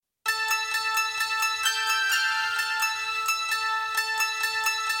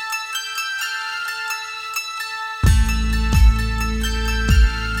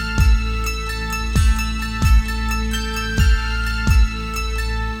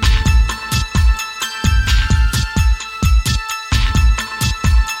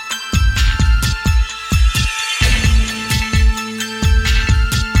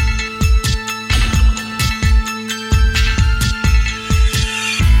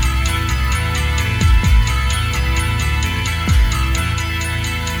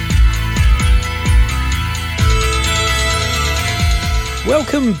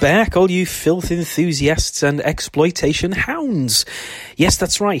Welcome back, all you filth enthusiasts and exploitation hounds. Yes,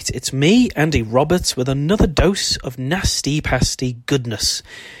 that's right, it's me, Andy Roberts, with another dose of nasty pasty goodness.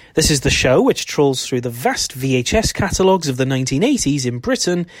 This is the show which trawls through the vast VHS catalogues of the 1980s in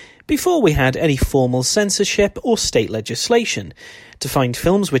Britain before we had any formal censorship or state legislation, to find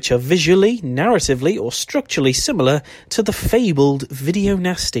films which are visually, narratively or structurally similar to the fabled video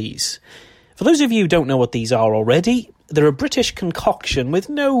nasties. For those of you who don't know what these are already, they're a British concoction with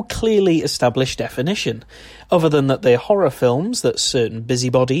no clearly established definition, other than that they're horror films that certain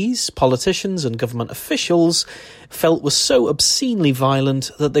busybodies, politicians and government officials felt were so obscenely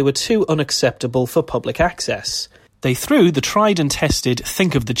violent that they were too unacceptable for public access. They threw the tried and tested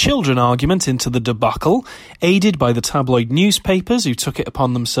think of the children argument into the debacle, aided by the tabloid newspapers who took it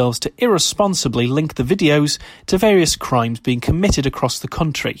upon themselves to irresponsibly link the videos to various crimes being committed across the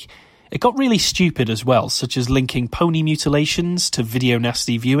country. It got really stupid as well, such as linking pony mutilations to video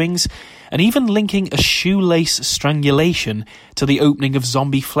nasty viewings, and even linking a shoelace strangulation to the opening of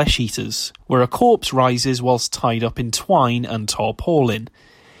Zombie Flesh Eaters, where a corpse rises whilst tied up in twine and tarpaulin.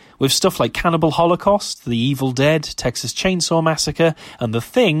 With stuff like Cannibal Holocaust, The Evil Dead, Texas Chainsaw Massacre, and The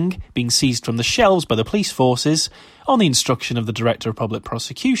Thing being seized from the shelves by the police forces, on the instruction of the Director of Public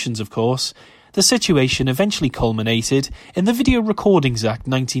Prosecutions, of course, the situation eventually culminated in the Video Recordings Act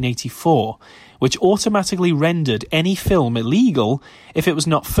 1984, which automatically rendered any film illegal if it was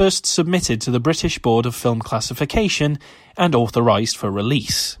not first submitted to the British Board of Film Classification and authorised for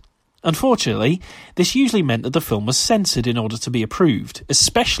release. Unfortunately, this usually meant that the film was censored in order to be approved,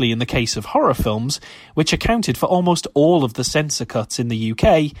 especially in the case of horror films, which accounted for almost all of the censor cuts in the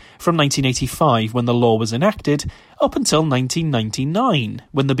UK from 1985 when the law was enacted up until 1999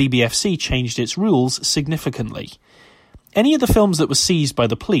 when the BBFC changed its rules significantly. Any of the films that were seized by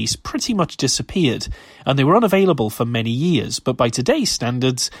the police pretty much disappeared, and they were unavailable for many years, but by today's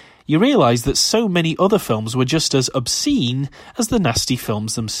standards, you realise that so many other films were just as obscene as the nasty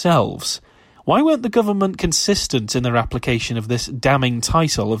films themselves. Why weren't the government consistent in their application of this damning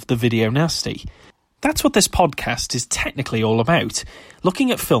title of the video nasty? That's what this podcast is technically all about,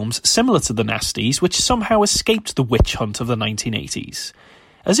 looking at films similar to the nasties which somehow escaped the witch hunt of the 1980s.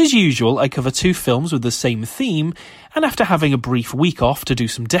 As is usual, I cover two films with the same theme, and after having a brief week off to do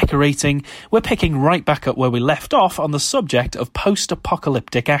some decorating, we're picking right back up where we left off on the subject of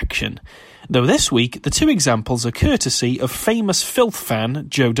post-apocalyptic action. Though this week, the two examples are courtesy of famous filth fan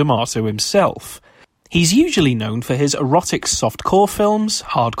Joe D'Amato himself. He's usually known for his erotic softcore films,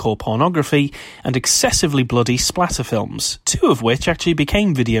 hardcore pornography, and excessively bloody splatter films, two of which actually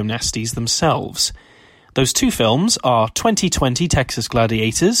became video nasties themselves. Those two films are 2020 Texas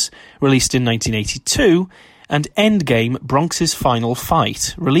Gladiators, released in 1982, and Endgame Bronx's Final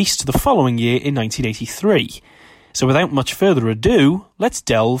Fight, released the following year in 1983. So without much further ado, let's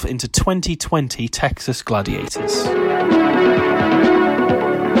delve into 2020 Texas Gladiators.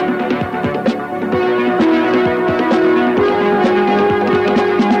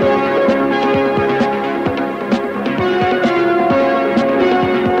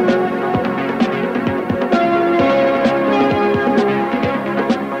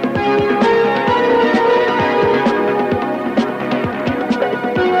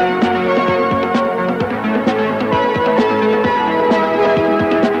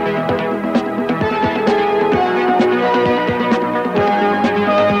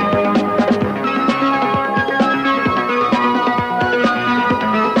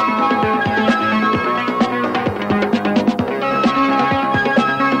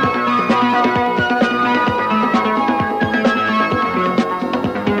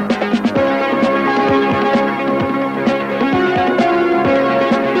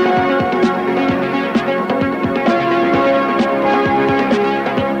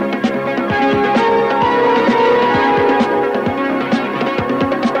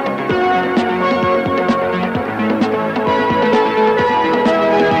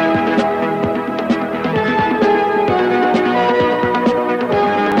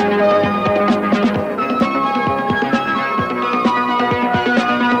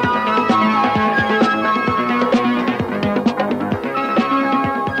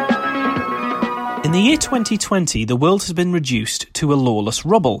 In the year 2020, the world has been reduced to a lawless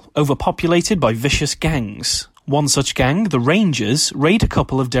rubble, overpopulated by vicious gangs. One such gang, the Rangers, raid a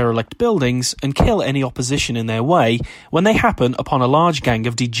couple of derelict buildings and kill any opposition in their way when they happen upon a large gang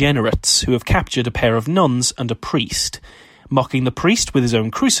of degenerates who have captured a pair of nuns and a priest. Mocking the priest with his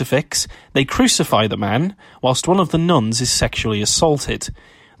own crucifix, they crucify the man, whilst one of the nuns is sexually assaulted.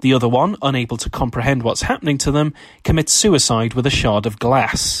 The other one, unable to comprehend what's happening to them, commits suicide with a shard of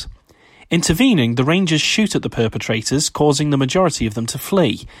glass. Intervening, the Rangers shoot at the perpetrators, causing the majority of them to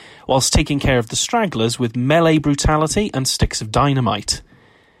flee, whilst taking care of the stragglers with melee brutality and sticks of dynamite.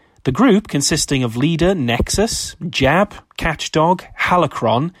 The group, consisting of leader Nexus, Jab, Catchdog,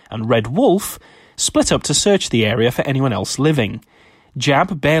 Halacron, and Red Wolf, split up to search the area for anyone else living.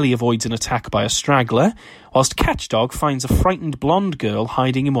 Jab barely avoids an attack by a straggler, whilst Catchdog finds a frightened blonde girl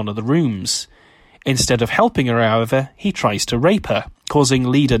hiding in one of the rooms. Instead of helping her, however, he tries to rape her, causing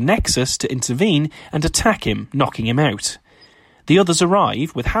leader Nexus to intervene and attack him, knocking him out. The others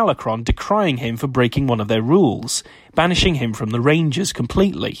arrive, with Halacron decrying him for breaking one of their rules, banishing him from the Rangers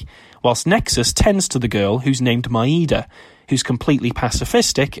completely, whilst Nexus tends to the girl who's named Maida, who's completely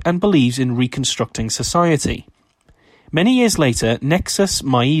pacifistic and believes in reconstructing society. Many years later, Nexus,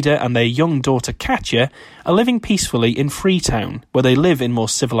 Maida and their young daughter Katya are living peacefully in Freetown, where they live in more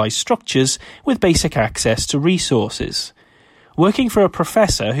civilized structures with basic access to resources. Working for a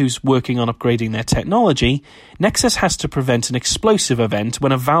professor who's working on upgrading their technology, Nexus has to prevent an explosive event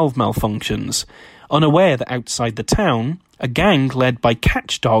when a valve malfunctions, unaware that outside the town, a gang led by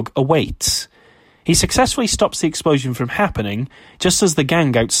Catchdog awaits. He successfully stops the explosion from happening, just as the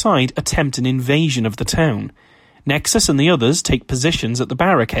gang outside attempt an invasion of the town. Nexus and the others take positions at the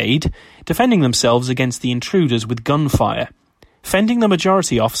barricade, defending themselves against the intruders with gunfire. Fending the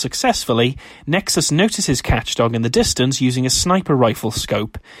majority off successfully, Nexus notices Catchdog in the distance using a sniper rifle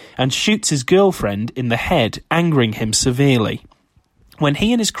scope, and shoots his girlfriend in the head, angering him severely. When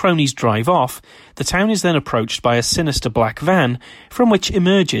he and his cronies drive off, the town is then approached by a sinister black van, from which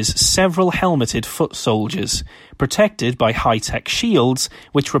emerges several helmeted foot soldiers, protected by high-tech shields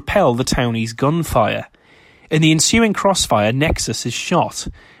which repel the townies' gunfire. In the ensuing crossfire, Nexus is shot,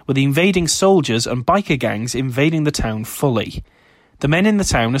 with the invading soldiers and biker gangs invading the town fully. The men in the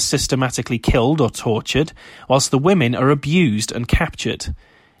town are systematically killed or tortured, whilst the women are abused and captured.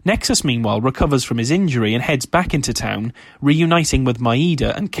 Nexus, meanwhile, recovers from his injury and heads back into town, reuniting with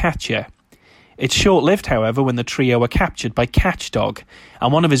Maida and Katya. It's short-lived, however, when the trio are captured by Catchdog,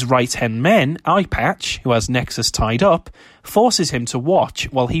 and one of his right-hand men, Eyepatch, who has Nexus tied up, forces him to watch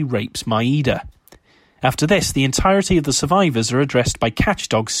while he rapes Maida. After this, the entirety of the survivors are addressed by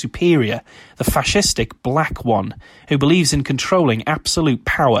Catchdog's superior, the fascistic Black One, who believes in controlling absolute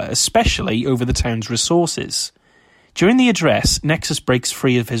power, especially over the town's resources. During the address, Nexus breaks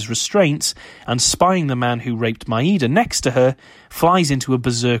free of his restraints and, spying the man who raped Maida next to her, flies into a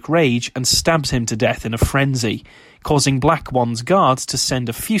berserk rage and stabs him to death in a frenzy, causing Black One's guards to send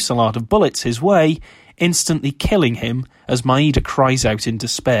a fusillade of bullets his way, instantly killing him as Maida cries out in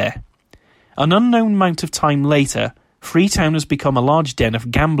despair. An unknown amount of time later, Freetown has become a large den of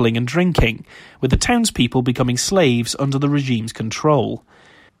gambling and drinking, with the townspeople becoming slaves under the regime's control.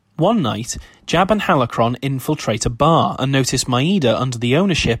 One night, Jab and Halacron infiltrate a bar and notice Maida under the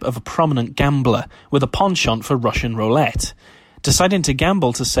ownership of a prominent gambler, with a penchant for Russian roulette. Deciding to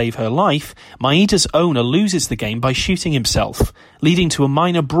gamble to save her life, Maida's owner loses the game by shooting himself, leading to a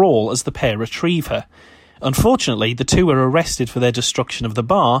minor brawl as the pair retrieve her. Unfortunately, the two are arrested for their destruction of the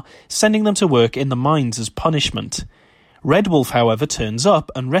bar, sending them to work in the mines as punishment. Red Wolf, however, turns up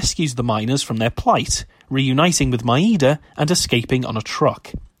and rescues the miners from their plight, reuniting with Maida and escaping on a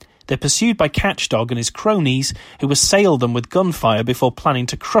truck. They're pursued by Catchdog and his cronies, who assail them with gunfire before planning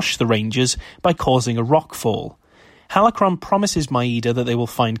to crush the Rangers by causing a rockfall. Halacron promises Maida that they will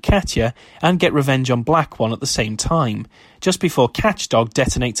find Katya and get revenge on Black One at the same time, just before Catchdog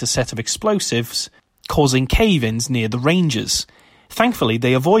detonates a set of explosives, causing cave-ins near the Rangers. Thankfully,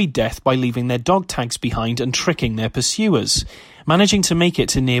 they avoid death by leaving their dog tags behind and tricking their pursuers, managing to make it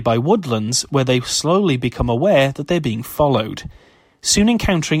to nearby woodlands where they slowly become aware that they're being followed. Soon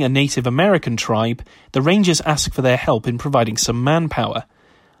encountering a Native American tribe, the Rangers ask for their help in providing some manpower.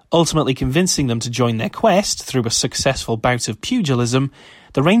 Ultimately convincing them to join their quest through a successful bout of pugilism,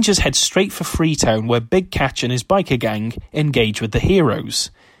 the Rangers head straight for Freetown, where Big Catch and his biker gang engage with the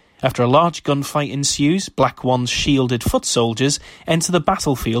heroes. After a large gunfight ensues, Black One's shielded foot soldiers enter the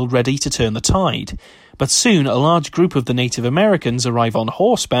battlefield ready to turn the tide. But soon a large group of the Native Americans arrive on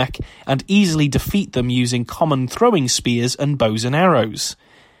horseback and easily defeat them using common throwing spears and bows and arrows.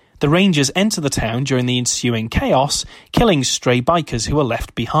 The Rangers enter the town during the ensuing chaos, killing stray bikers who are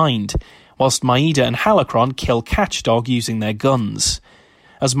left behind, whilst Maida and Halacron kill Catchdog using their guns.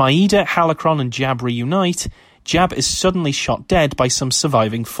 As Maida, Halacron and Jab reunite, Jab is suddenly shot dead by some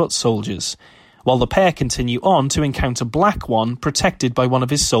surviving foot soldiers, while the pair continue on to encounter Black One protected by one of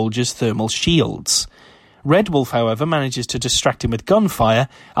his soldiers' thermal shields. Red Wolf, however, manages to distract him with gunfire,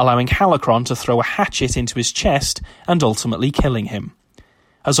 allowing Halacron to throw a hatchet into his chest and ultimately killing him.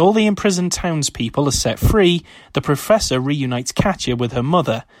 As all the imprisoned townspeople are set free, the professor reunites Katya with her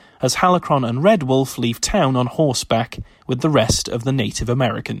mother, as Halacron and Red Wolf leave town on horseback with the rest of the Native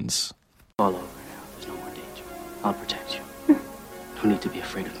Americans. All over now. There's no more danger. I'll protect you. No need to be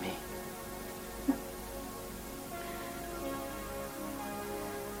afraid of me.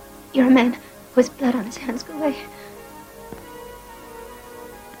 You're a man who has blood on his hands. Go away.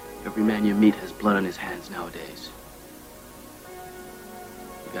 Every man you meet has blood on his hands nowadays.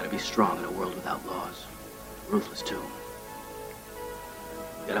 You gotta be strong in a world without laws. Ruthless, too.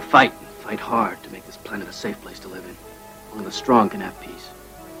 You gotta fight, and fight hard to make this planet a safe place to live in. Only the strong can have peace.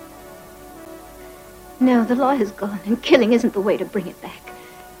 No, the law has gone, and killing isn't the way to bring it back.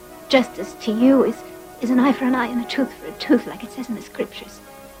 Justice to you is an eye for an eye and a tooth for a tooth, like it says in the scriptures.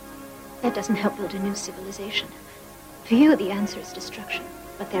 That doesn't help build a new civilization. For you, the answer is destruction.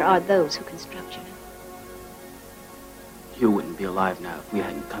 But there are those who construct you. You wouldn't be alive now if we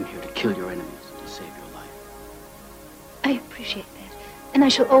hadn't come here to kill your enemies, to save your life. I appreciate that, and I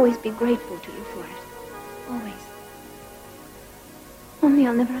shall always be grateful to you for it. Always. Only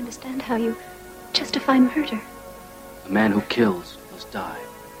I'll never understand how you justify murder. A man who kills must die.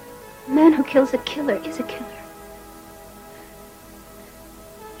 A man who kills a killer is a killer.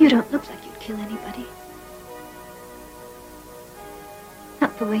 You don't look like you'd kill anybody.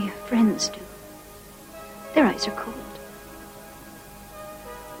 Not the way your friends do. Their eyes are cold.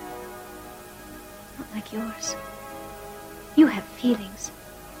 Not like yours. You have feelings.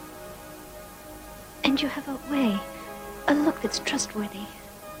 And you have a way, a look that's trustworthy.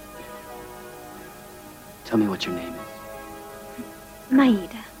 Tell me what your name is.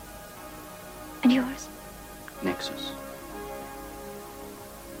 Maida. And yours? Nexus.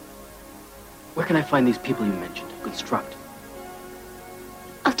 Where can I find these people you mentioned to construct?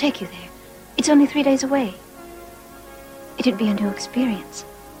 I'll take you there. It's only 3 days away. It'd be a new experience.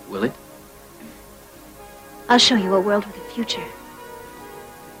 Will it? I'll show you a world with a future.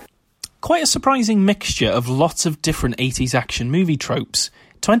 Quite a surprising mixture of lots of different 80s action movie tropes.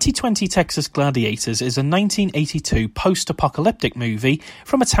 2020 Texas Gladiators is a 1982 post-apocalyptic movie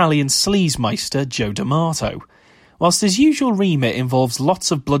from Italian sleazemeister Joe D'Amato. Whilst his usual remit involves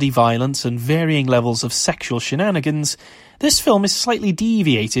lots of bloody violence and varying levels of sexual shenanigans, this film is slightly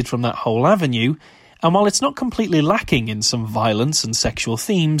deviated from that whole avenue, and while it's not completely lacking in some violence and sexual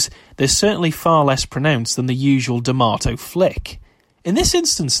themes, they're certainly far less pronounced than the usual D'Amato flick. In this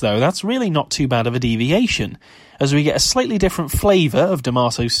instance, though, that's really not too bad of a deviation, as we get a slightly different flavour of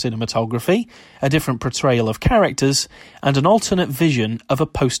D'Amato's cinematography, a different portrayal of characters, and an alternate vision of a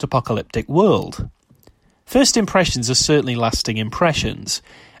post-apocalyptic world. First impressions are certainly lasting impressions,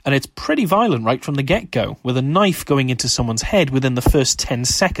 and it's pretty violent right from the get-go, with a knife going into someone's head within the first 10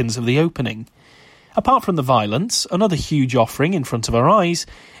 seconds of the opening. Apart from the violence, another huge offering in front of our eyes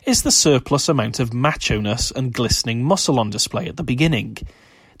is the surplus amount of macho-ness and glistening muscle on display at the beginning.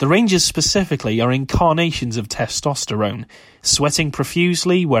 The Rangers specifically are incarnations of testosterone, sweating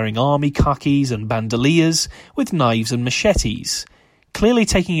profusely, wearing army khakis and bandoliers, with knives and machetes. Clearly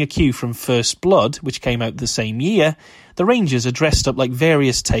taking a cue from First Blood, which came out the same year, the Rangers are dressed up like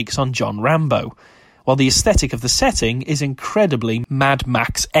various takes on John Rambo, while the aesthetic of the setting is incredibly Mad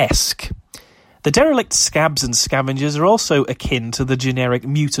Max-esque. The derelict scabs and scavengers are also akin to the generic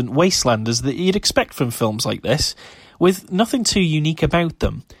mutant wastelanders that you'd expect from films like this, with nothing too unique about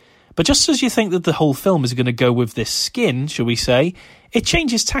them. But just as you think that the whole film is going to go with this skin, shall we say, it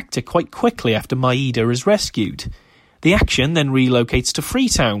changes tactic quite quickly after Maida is rescued. The action then relocates to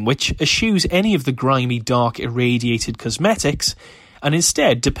Freetown, which eschews any of the grimy, dark, irradiated cosmetics, and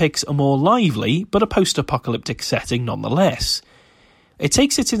instead depicts a more lively, but a post-apocalyptic setting nonetheless. It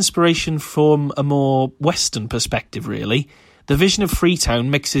takes its inspiration from a more Western perspective, really. The vision of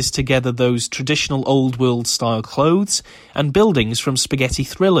Freetown mixes together those traditional old-world style clothes and buildings from spaghetti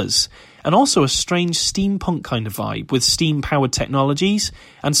thrillers, and also a strange steampunk kind of vibe with steam-powered technologies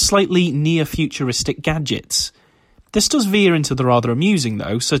and slightly near-futuristic gadgets. This does veer into the rather amusing,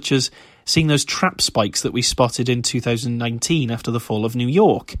 though, such as seeing those trap spikes that we spotted in 2019 after the fall of New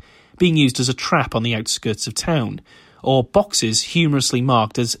York, being used as a trap on the outskirts of town, or boxes humorously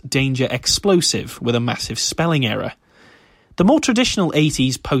marked as Danger Explosive with a massive spelling error. The more traditional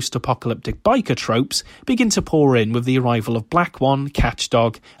 80s post-apocalyptic biker tropes begin to pour in with the arrival of Black One,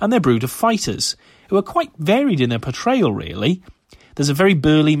 Catchdog, and their brood of fighters, who are quite varied in their portrayal, really. There's a very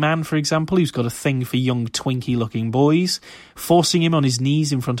burly man, for example, who's got a thing for young twinky-looking boys, forcing him on his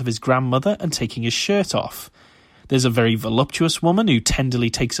knees in front of his grandmother and taking his shirt off. There's a very voluptuous woman who tenderly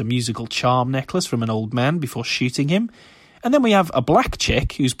takes a musical charm necklace from an old man before shooting him, And then we have a black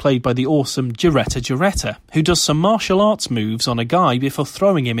chick who's played by the awesome Jaretta, who does some martial arts moves on a guy before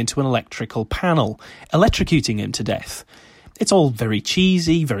throwing him into an electrical panel, electrocuting him to death. It's all very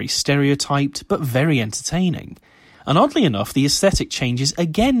cheesy, very stereotyped, but very entertaining. And oddly enough, the aesthetic changes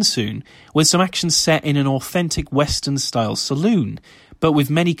again soon, with some action set in an authentic Western-style saloon, but with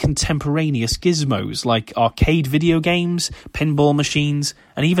many contemporaneous gizmos like arcade video games, pinball machines,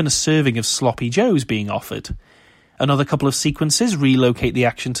 and even a serving of sloppy joes being offered. Another couple of sequences relocate the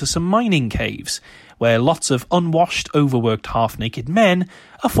action to some mining caves, where lots of unwashed, overworked, half-naked men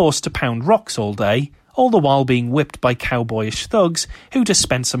are forced to pound rocks all day, all the while being whipped by cowboyish thugs who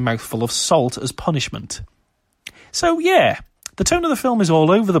dispense a mouthful of salt as punishment. So yeah, the tone of the film is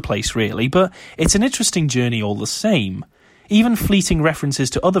all over the place really, but it's an interesting journey all the same. Even fleeting references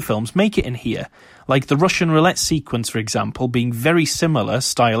to other films make it in here, like the Russian roulette sequence, for example, being very similar,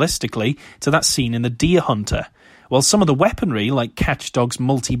 stylistically, to that scene in The Deer Hunter, while some of the weaponry, like Catchdog's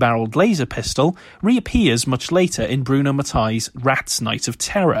multi-barreled laser pistol, reappears much later in Bruno Mattei's Rat's Night of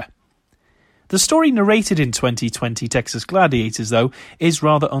Terror. The story narrated in 2020 Texas Gladiators, though, is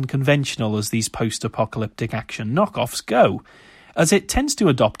rather unconventional as these post-apocalyptic action knockoffs go, as it tends to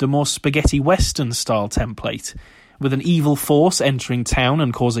adopt a more spaghetti western-style template, with an evil force entering town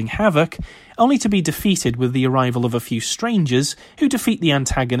and causing havoc, only to be defeated with the arrival of a few strangers who defeat the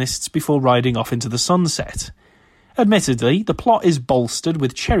antagonists before riding off into the sunset. Admittedly, the plot is bolstered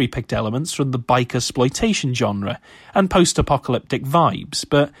with cherry-picked elements from the biker-sploitation genre and post-apocalyptic vibes,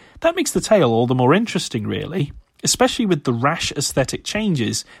 but that makes the tale all the more interesting, really, especially with the rash aesthetic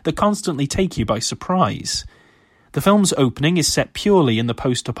changes that constantly take you by surprise. The film's opening is set purely in the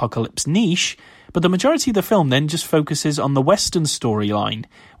post-apocalypse niche, but the majority of the film then just focuses on the Western storyline,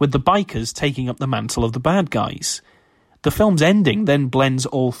 with the bikers taking up the mantle of the bad guys. The film's ending then blends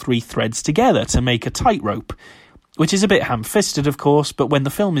all three threads together to make a tightrope, which is a bit ham-fisted, of course, but when the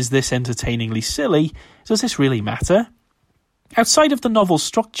film is this entertainingly silly, does this really matter? Outside of the novel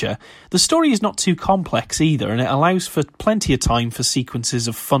structure, the story is not too complex either, and it allows for plenty of time for sequences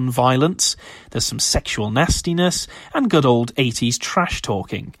of fun violence, there's some sexual nastiness, and good old 80s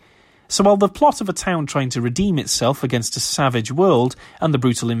trash-talking. So while the plot of a town trying to redeem itself against a savage world and the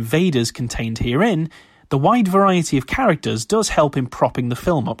brutal invaders contained herein, the wide variety of characters does help in propping the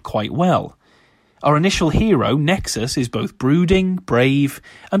film up quite well. Our initial hero, Nexus, is both brooding, brave,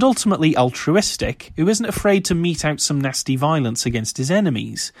 and ultimately altruistic, who isn't afraid to mete out some nasty violence against his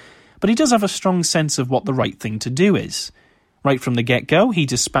enemies, but he does have a strong sense of what the right thing to do is. Right from the get-go, he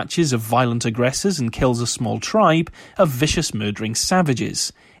dispatches of violent aggressors and kills a small tribe of vicious murdering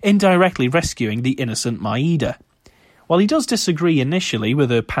savages, indirectly rescuing the innocent Maida. While he does disagree initially with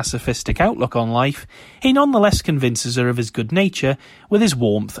her pacifistic outlook on life, he nonetheless convinces her of his good nature with his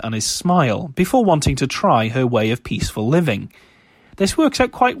warmth and his smile, before wanting to try her way of peaceful living. This works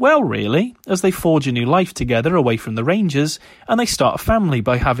out quite well, really, as they forge a new life together away from the Rangers, and they start a family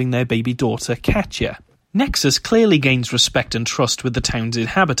by having their baby daughter, Katya. Nexus clearly gains respect and trust with the town's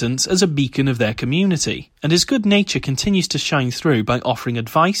inhabitants as a beacon of their community, and his good nature continues to shine through by offering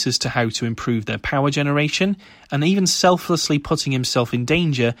advice as to how to improve their power generation, and even selflessly putting himself in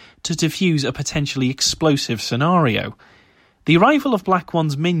danger to defuse a potentially explosive scenario. The arrival of Black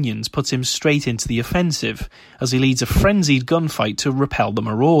One's minions puts him straight into the offensive, as he leads a frenzied gunfight to repel the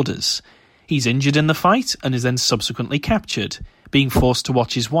marauders. He's injured in the fight, and is then subsequently captured, being forced to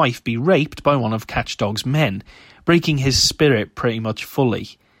watch his wife be raped by one of Catchdog's men, breaking his spirit pretty much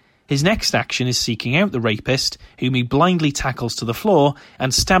fully. His next action is seeking out the rapist, whom he blindly tackles to the floor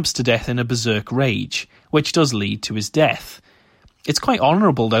and stabs to death in a berserk rage, which does lead to his death. It's quite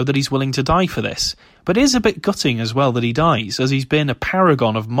honourable, though, that he's willing to die for this, but it is a bit gutting as well that he dies, as he's been a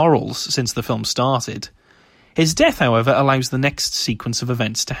paragon of morals since the film started. His death, however, allows the next sequence of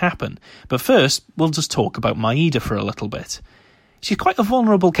events to happen, but first, we'll just talk about Maida for a little bit. She's quite a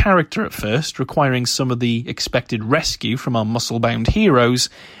vulnerable character at first, requiring some of the expected rescue from our muscle-bound heroes,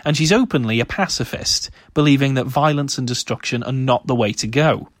 and she's openly a pacifist, believing that violence and destruction are not the way to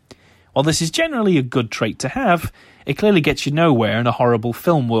go. While this is generally a good trait to have, it clearly gets you nowhere in a horrible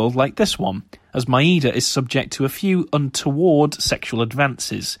film world like this one, as Maida is subject to a few untoward sexual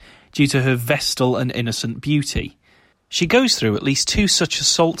advances due to her vestal and innocent beauty. She goes through at least 2 such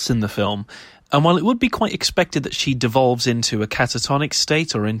assaults in the film, and while it would be quite expected that she devolves into a catatonic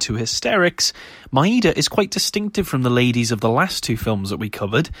state or into hysterics, Maida is quite distinctive from the ladies of the last 2 films that we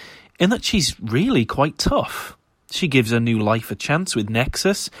covered, in that she's really quite tough. She gives her new life a chance with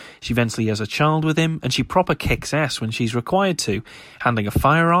Nexus, she eventually has a child with him, and she proper kicks ass when she's required to, handling a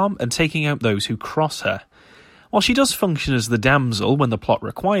firearm and taking out those who cross her. While she does function as the damsel when the plot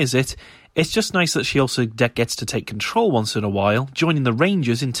requires it, it's just nice that she also gets to take control once in a while, joining the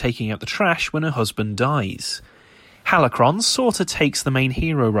Rangers in taking out the trash when her husband dies. Halacron sorta takes the main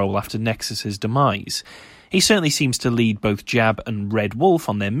hero role after Nexus's demise. He certainly seems to lead both Jab and Red Wolf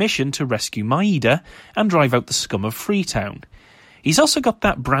on their mission to rescue Maida and drive out the scum of Freetown. He's also got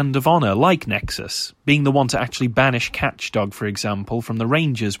that brand of honour like Nexus, being the one to actually banish Catchdog, for example, from the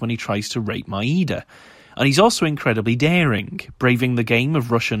Rangers when he tries to rape Maida. And he's also incredibly daring, braving the game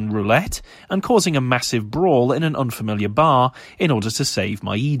of Russian roulette and causing a massive brawl in an unfamiliar bar in order to save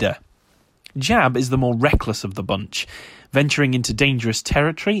Maida. Jab is the more reckless of the bunch, venturing into dangerous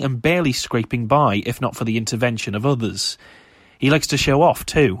territory and barely scraping by if not for the intervention of others. He likes to show off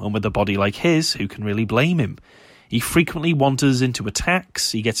too, and with a body like his, who can really blame him? He frequently wanders into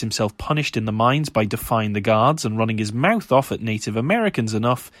attacks, he gets himself punished in the mines by defying the guards and running his mouth off at Native Americans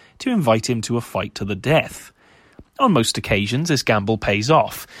enough to invite him to a fight to the death. On most occasions this gamble pays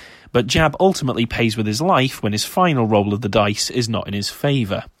off, but Jab ultimately pays with his life when his final roll of the dice is not in his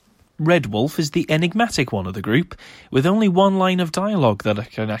favour. Red Wolf is the enigmatic one of the group, with only one line of dialogue that I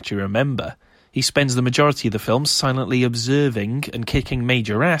can actually remember. He spends the majority of the film silently observing and kicking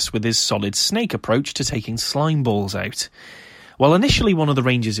major ass with his solid snake approach to taking slime balls out. While initially one of the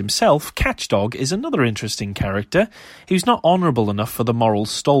Rangers himself, Catchdog is another interesting character who's not honourable enough for the moral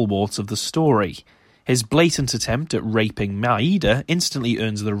stalwarts of the story. His blatant attempt at raping Maida instantly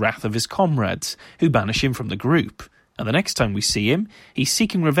earns the wrath of his comrades, who banish him from the group. And the next time we see him, he's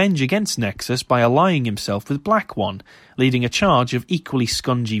seeking revenge against Nexus by allying himself with Black One, leading a charge of equally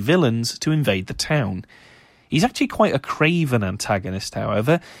scungy villains to invade the town. He's actually quite a craven antagonist,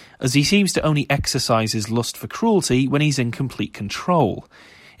 however, as he seems to only exercise his lust for cruelty when he's in complete control.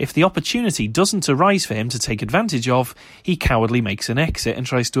 If the opportunity doesn't arise for him to take advantage of, he cowardly makes an exit and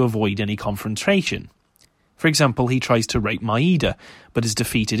tries to avoid any confrontation. For example, he tries to rape Maida, but is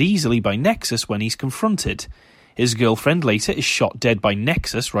defeated easily by Nexus when he's confronted. His girlfriend later is shot dead by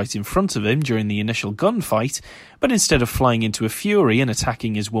Nexus right in front of him during the initial gunfight, but instead of flying into a fury and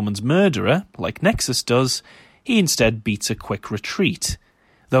attacking his woman's murderer, like Nexus does, he instead beats a quick retreat.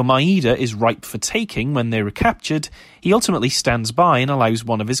 Though Maida is ripe for taking when they're recaptured, he ultimately stands by and allows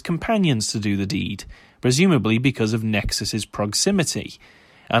one of his companions to do the deed, presumably because of Nexus's proximity.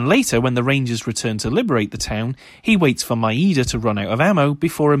 And later, when the Rangers return to liberate the town, he waits for Maida to run out of ammo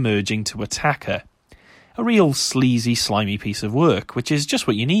before emerging to attack her. A real sleazy, slimy piece of work, which is just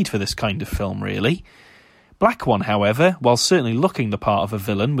what you need for this kind of film, really. Black One, however, while certainly looking the part of a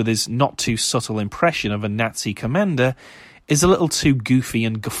villain with his not-too-subtle impression of a Nazi commander, is a little too goofy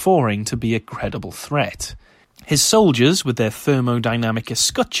and guffawing to be a credible threat. His soldiers, with their thermodynamic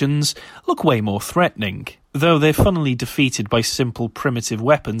escutcheons, look way more threatening, though they're funnily defeated by simple primitive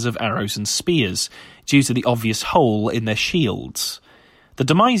weapons of arrows and spears, due to the obvious hole in their shields. The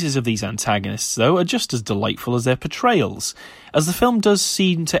demises of these antagonists, though, are just as delightful as their portrayals, as the film does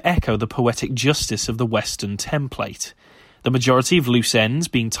seem to echo the poetic justice of the Western template. The majority of loose ends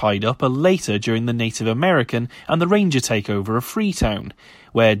being tied up are later during the Native American and the Ranger takeover of Freetown,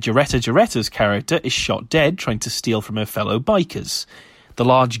 where Jaretta-Jaretta's character is shot dead trying to steal from her fellow bikers. The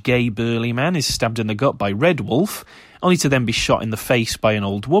large gay burly man is stabbed in the gut by Red Wolf, only to then be shot in the face by an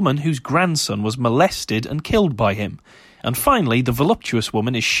old woman whose grandson was molested and killed by him. And finally, the voluptuous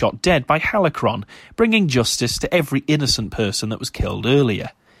woman is shot dead by Halacron, bringing justice to every innocent person that was killed earlier.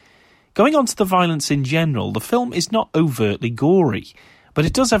 Going on to the violence in general, the film is not overtly gory, but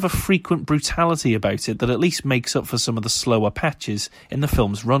it does have a frequent brutality about it that at least makes up for some of the slower patches in the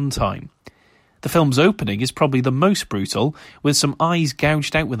film's runtime. The film's opening is probably the most brutal, with some eyes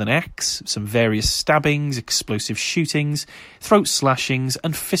gouged out with an axe, some various stabbings, explosive shootings, throat slashings,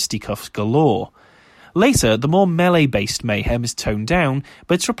 and fisticuffs galore. Later, the more melee-based mayhem is toned down,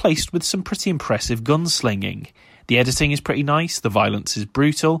 but it's replaced with some pretty impressive gunslinging. The editing is pretty nice, the violence is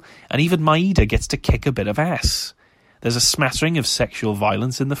brutal, and even Maida gets to kick a bit of ass. There's a smattering of sexual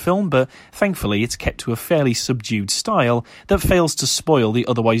violence in the film, but thankfully it's kept to a fairly subdued style that fails to spoil the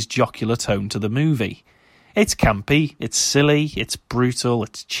otherwise jocular tone to the movie. It's campy, it's silly, it's brutal,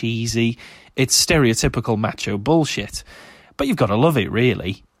 it's cheesy, it's stereotypical macho bullshit. But you've got to love it,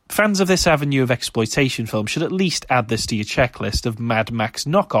 really. Fans of this avenue of exploitation film should at least add this to your checklist of Mad Max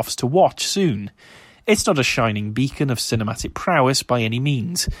knockoffs to watch soon. It's not a shining beacon of cinematic prowess by any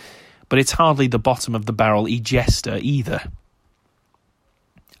means, but it's hardly the bottom of the barrel e-jester either.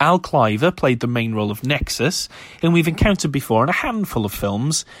 Al Cliver played the main role of Nexus, whom we've encountered before in a handful of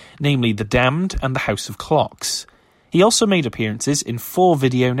films, namely The Damned and The House of Clocks. He also made appearances in 4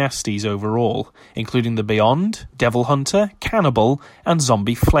 video nasties overall, including The Beyond, Devil Hunter, Cannibal, and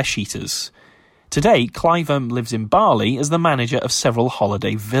Zombie Flesh Eaters. Today, Clive lives in Bali as the manager of several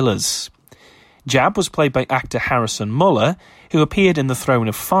holiday villas. Jab was played by actor Harrison Muller, who appeared in The Throne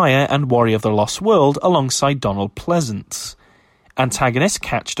of Fire and Warrior of the Lost World alongside Donald Pleasance. Antagonist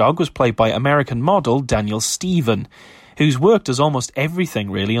Catchdog was played by American model Daniel Stephen, who's worked as almost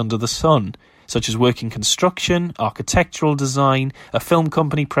everything really under the sun, such as working construction, architectural design, a film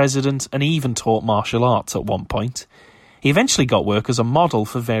company president, and he even taught martial arts at one point. He eventually got work as a model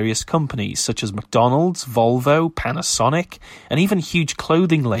for various companies such as McDonald's, Volvo, Panasonic, and even huge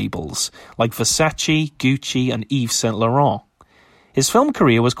clothing labels like Versace, Gucci, and Yves Saint Laurent. His film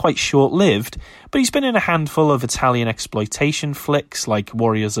career was quite short-lived, but he's been in a handful of Italian exploitation flicks like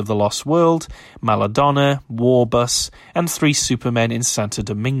Warriors of the Lost World, Maladonna, Warbus, and Three Supermen in Santo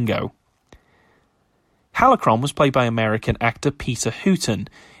Domingo. Halacron was played by American actor Peter Hooton,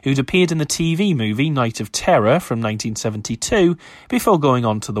 who'd appeared in the TV movie Night of Terror from 1972 before going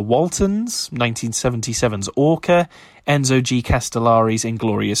on to The Waltons, 1977's Orca, Enzo G. Castellari's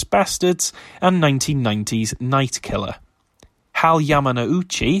Inglourious Bastards, and 1990's Night Killer. Hal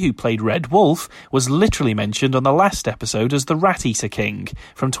Yamanouchi, who played Red Wolf, was literally mentioned on the last episode as the Rat-Eater King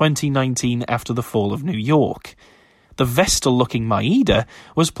from 2019 after the fall of New York. The Vestal-looking Maida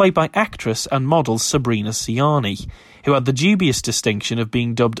was played by actress and model Sabrina Ciani, who had the dubious distinction of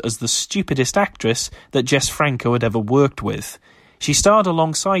being dubbed as the stupidest actress that Jess Franco had ever worked with. She starred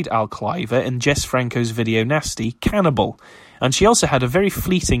alongside Al Cliver in Jess Franco's video nasty Cannibal, and she also had a very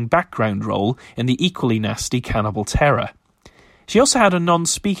fleeting background role in the equally nasty Cannibal Terror. She also had a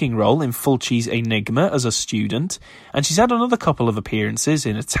non-speaking role in Fulci's Enigma as a student, and she's had another couple of appearances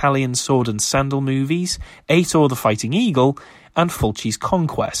in Italian sword and sandal movies, Ator the Fighting Eagle, and Fulci's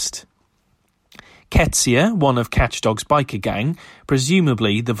Conquest. Ketsia, one of Catchdog's biker gang,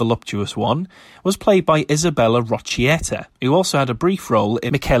 presumably the voluptuous one, was played by Isabella Rocchietta, who also had a brief role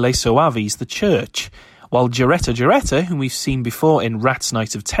in Michele Soavi's The Church, while Geretta, whom we've seen before in Rat's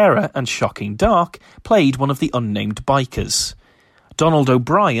Night of Terror and Shocking Dark, played one of the unnamed bikers. Donald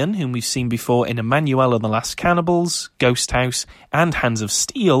O'Brien, whom we've seen before in Emmanuel and the Last Cannibals, Ghost House, and Hands of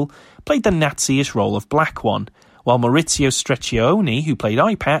Steel, played the Nazi-ish role of Black One, while Maurizio Streccioni, who played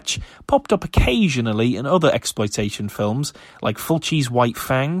Eye Patch, popped up occasionally in other exploitation films like Fulci's White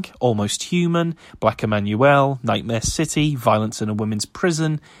Fang, Almost Human, Black Emmanuel, Nightmare City, Violence in a Women's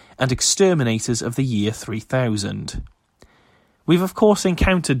Prison, and Exterminators of the Year 3000. We've of course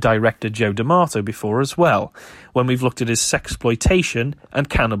encountered director Joe D'Amato before as well, when we've looked at his sexploitation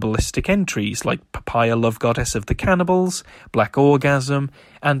and cannibalistic entries like Papaya Love Goddess of the Cannibals, Black Orgasm,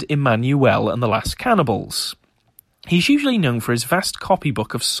 and Emmanuel and the Last Cannibals. He's usually known for his vast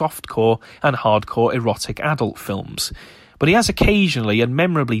copybook of softcore and hardcore erotic adult films, but he has occasionally and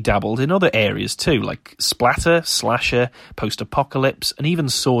memorably dabbled in other areas too, like splatter, slasher, post-apocalypse, and even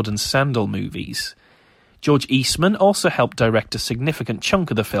sword and sandal movies. George Eastman also helped direct a significant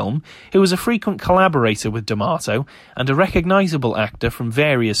chunk of the film, who was a frequent collaborator with D'Amato and a recognisable actor from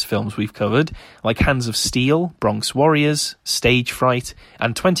various films we've covered, like Hands of Steel, Bronx Warriors, Stage Fright,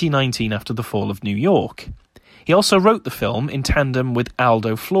 and 2019 After the Fall of New York. He also wrote the film in tandem with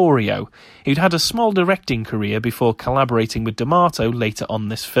Aldo Florio, who'd had a small directing career before collaborating with D'Amato later on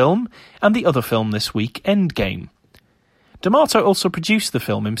this film, and the other film this week, Endgame. D'Amato also produced the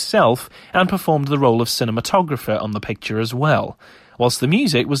film himself and performed the role of cinematographer on the picture as well, whilst the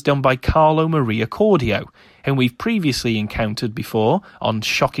music was done by Carlo Maria Cordio, whom we've previously encountered before on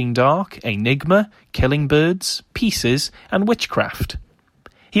Shocking Dark, Enigma, Killing Birds, Pieces, and Witchcraft.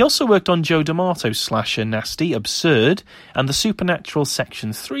 He also worked on Joe D'Amato's slasher Nasty Absurd and the Supernatural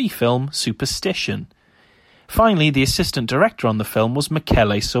Section 3 film Superstition. Finally, the assistant director on the film was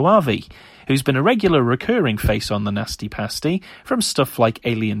Michele Soavi, who's been a regular recurring face on the Nasty Pasty from stuff like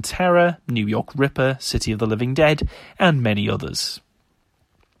Alien Terror, New York Ripper, City of the Living Dead, and many others.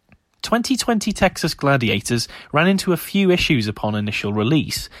 2020 Texas Gladiators ran into a few issues upon initial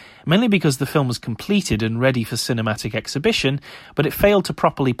release, mainly because the film was completed and ready for cinematic exhibition, but it failed to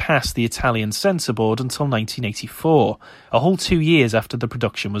properly pass the Italian censor board until 1984, a whole 2 years after the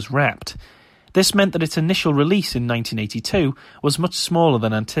production was wrapped. This meant that its initial release in 1982 was much smaller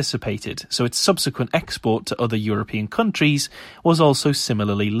than anticipated, so its subsequent export to other European countries was also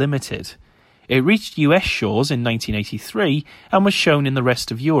similarly limited. It reached US shores in 1983 and was shown in the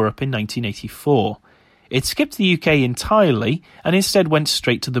rest of Europe in 1984. It skipped the UK entirely and instead went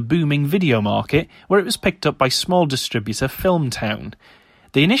straight to the booming video market, where it was picked up by small distributor Filmtown.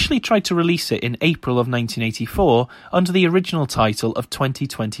 They initially tried to release it in April of 1984 under the original title of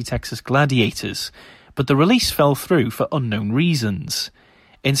 2020 Texas Gladiators, but the release fell through for unknown reasons.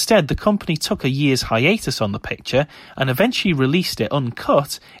 Instead, the company took a year's hiatus on the picture and eventually released it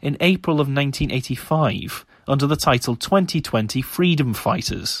uncut in April of 1985 under the title 2020 Freedom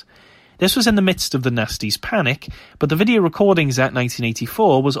Fighters. This was in the midst of the Nasties' panic, but the video recordings at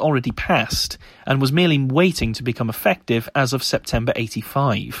 1984 was already past and was merely waiting to become effective as of September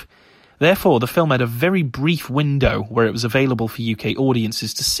 85. Therefore, the film had a very brief window where it was available for UK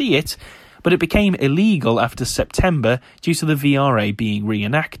audiences to see it, but it became illegal after September due to the VRA being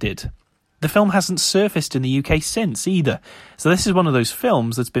reenacted. The film hasn't surfaced in the UK since either, so this is one of those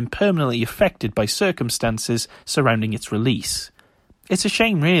films that's been permanently affected by circumstances surrounding its release. It's a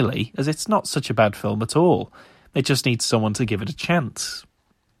shame really, as it's not such a bad film at all. It just needs someone to give it a chance.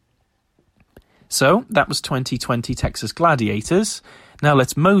 So, that was 2020 Texas Gladiators. Now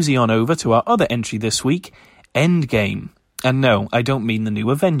let's mosey on over to our other entry this week, Endgame. And no, I don't mean the new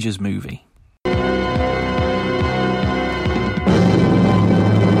Avengers movie.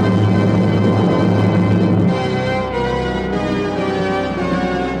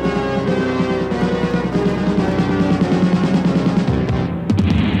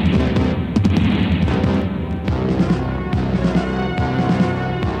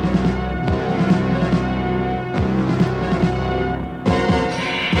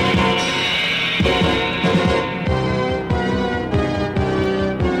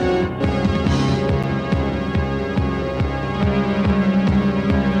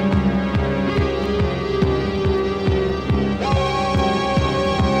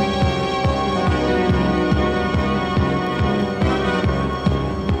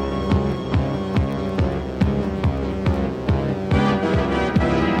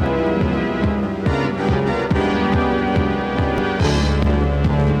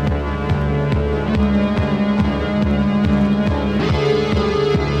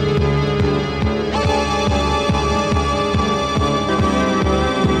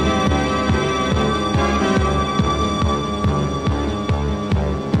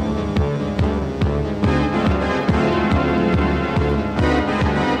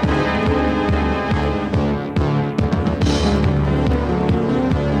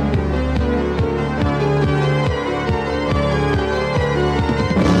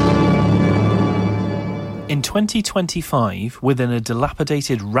 In 2025, within a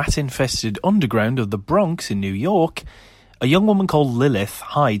dilapidated rat-infested underground of the Bronx in New York, a young woman called Lilith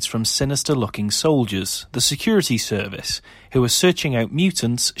hides from sinister-looking soldiers, the security service, who are searching out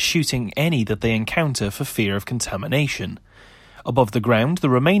mutants, shooting any that they encounter for fear of contamination. Above the ground, the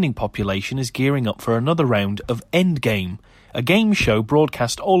remaining population is gearing up for another round of Endgame, a game show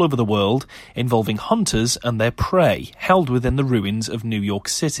broadcast all over the world involving hunters and their prey held within the ruins of New York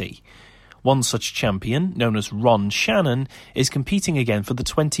City. One such champion, known as Ron Shannon, is competing again for the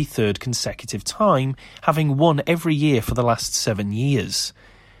 23rd consecutive time, having won every year for the last 7 years.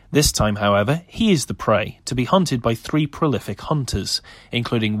 This time, however, he is the prey, to be hunted by 3 prolific hunters,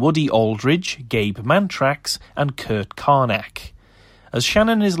 including Woody Aldridge, Gabe Mantrax, and Kurt Karnak. As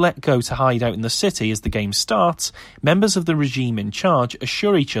Shannon is let go to hide out in the city as the game starts, members of the regime in charge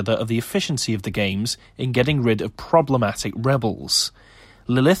assure each other of the efficiency of the games in getting rid of problematic rebels.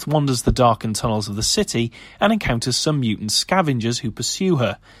 Lilith wanders the darkened tunnels of the city and encounters some mutant scavengers who pursue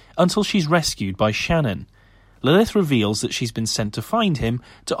her, until she's rescued by Shannon. Lilith reveals that she's been sent to find him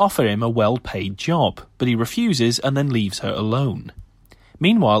to offer him a well-paid job, but he refuses and then leaves her alone.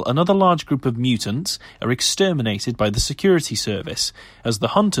 Meanwhile, another large group of mutants are exterminated by the security service, as the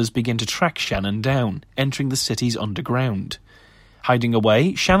hunters begin to track Shannon down, entering the city's underground. Hiding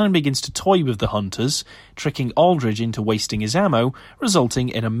away, Shannon begins to toy with the hunters, tricking Aldridge into wasting his ammo, resulting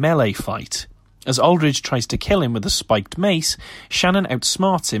in a melee fight. As Aldridge tries to kill him with a spiked mace, Shannon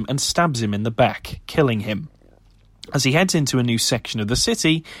outsmarts him and stabs him in the back, killing him. As he heads into a new section of the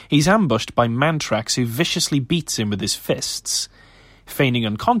city, he's ambushed by Mantrax, who viciously beats him with his fists. Feigning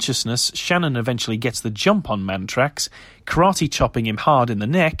unconsciousness, Shannon eventually gets the jump on Mantrax, karate chopping him hard in the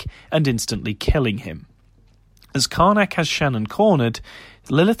neck and instantly killing him. As Karnak has Shannon cornered,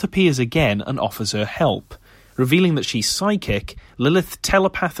 Lilith appears again and offers her help. Revealing that she's psychic, Lilith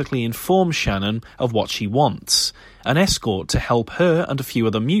telepathically informs Shannon of what she wants, an escort to help her and a few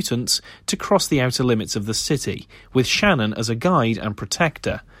other mutants to cross the outer limits of the city, with Shannon as a guide and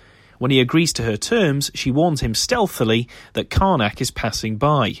protector. When he agrees to her terms, she warns him stealthily that Karnak is passing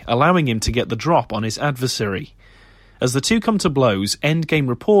by, allowing him to get the drop on his adversary. As the two come to blows, Endgame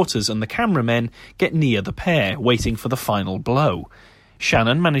reporters and the cameramen get near the pair, waiting for the final blow.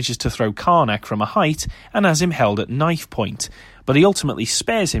 Shannon manages to throw Karnak from a height and has him held at knife point, but he ultimately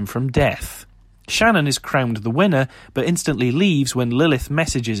spares him from death. Shannon is crowned the winner, but instantly leaves when Lilith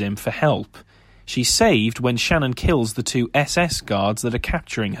messages him for help. She's saved when Shannon kills the 2 SS guards that are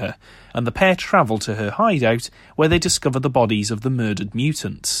capturing her, and the pair travel to her hideout where they discover the bodies of the murdered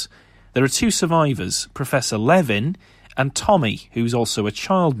mutants. There are 2 survivors, Professor Levin and Tommy, who's also a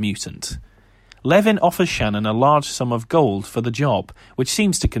child mutant. Levin offers Shannon a large sum of gold for the job, which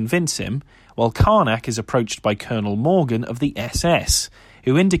seems to convince him, while Karnak is approached by Colonel Morgan of the SS,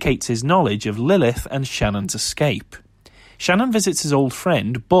 who indicates his knowledge of Lilith and Shannon's escape. Shannon visits his old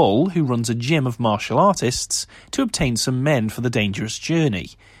friend, Bull, who runs a gym of martial artists, to obtain some men for the dangerous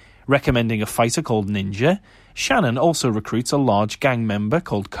journey. Recommending a fighter called Ninja, Shannon also recruits a large gang member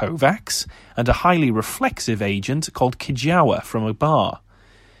called Kovacs and a highly reflexive agent called Kijawa from a bar.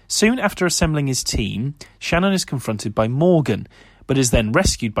 Soon after assembling his team, Shannon is confronted by Morgan, but is then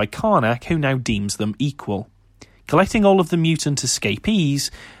rescued by Karnak, who now deems them equal. Collecting all of the mutant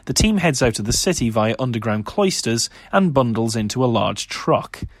escapees, the team heads out of the city via underground cloisters and bundles into a large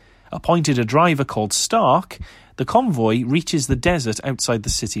truck. Appointed a driver called Stark, the convoy reaches the desert outside the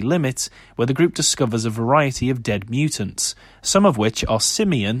city limits, where the group discovers a variety of dead mutants, some of which are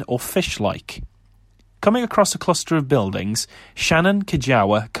simian or fish-like. Coming across a cluster of buildings, Shannon,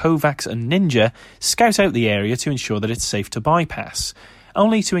 Kijawa, Kovacs and Ninja scout out the area to ensure that it's safe to bypass,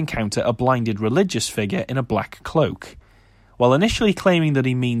 only to encounter a blinded religious figure in a black cloak. While initially claiming that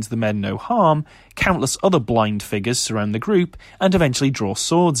he means the men no harm, countless other blind figures surround the group and eventually draw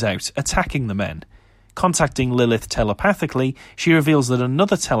swords out, attacking the men. Contacting Lilith telepathically, she reveals that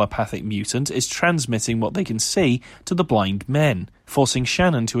another telepathic mutant is transmitting what they can see to the blind men, forcing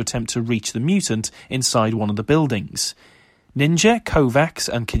Shannon to attempt to reach the mutant inside one of the buildings. Ninja, Kovacs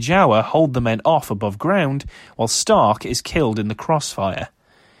and Kijawa hold the men off above ground, while Stark is killed in the crossfire.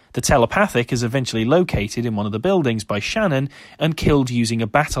 The telepathic is eventually located in one of the buildings by Shannon and killed using a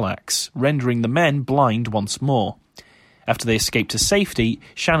battle axe, rendering the men blind once more. After they escape to safety,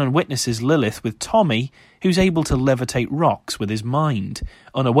 Shannon witnesses Lilith with Tommy, who's able to levitate rocks with his mind,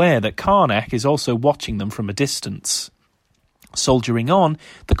 unaware that Karnak is also watching them from a distance. Soldiering on,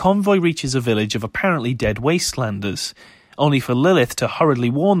 the convoy reaches a village of apparently dead wastelanders, only for Lilith to hurriedly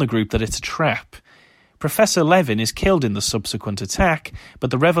warn the group that it's a trap. Professor Levin is killed in the subsequent attack,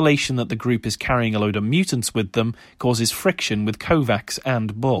 but the revelation that the group is carrying a load of mutants with them causes friction with Kovacs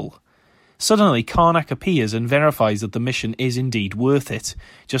and Bull. Suddenly, Karnak appears and verifies that the mission is indeed worth it,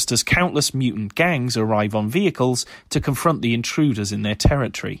 just as countless mutant gangs arrive on vehicles to confront the intruders in their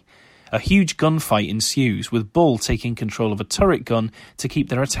territory. A huge gunfight ensues, with Bull taking control of a turret gun to keep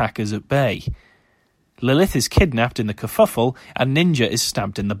their attackers at bay. Lilith is kidnapped in the kerfuffle and Ninja is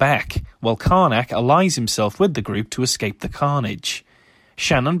stabbed in the back, while Karnak allies himself with the group to escape the carnage.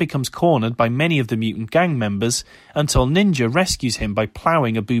 Shannon becomes cornered by many of the mutant gang members until Ninja rescues him by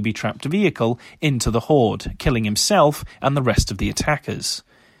ploughing a booby-trapped vehicle into the horde, killing himself and the rest of the attackers.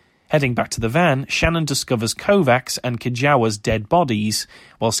 Heading back to the van, Shannon discovers Kovacs and Kijawa's dead bodies,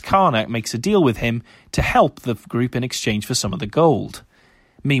 whilst Karnak makes a deal with him to help the group in exchange for some of the gold.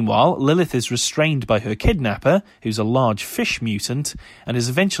 Meanwhile, Lilith is restrained by her kidnapper, who's a large fish mutant, and is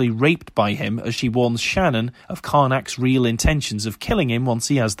eventually raped by him as she warns Shannon of Karnak's real intentions of killing him once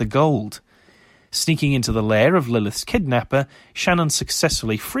he has the gold. Sneaking into the lair of Lilith's kidnapper, Shannon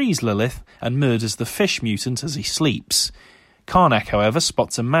successfully frees Lilith and murders the fish mutant as he sleeps. Karnak, however,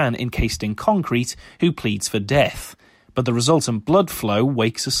 spots a man encased in concrete who pleads for death, but the resultant blood flow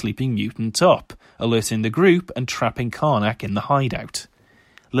wakes a sleeping mutant up, alerting the group and trapping Karnak in the hideout.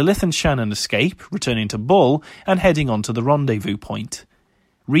 Lilith and Shannon escape, returning to Bull and heading on to the rendezvous point.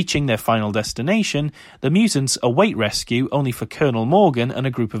 Reaching their final destination, the mutants await rescue only for Colonel Morgan and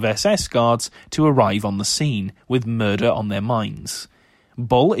a group of SS guards to arrive on the scene, with murder on their minds.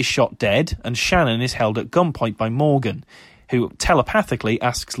 Bull is shot dead and Shannon is held at gunpoint by Morgan, who telepathically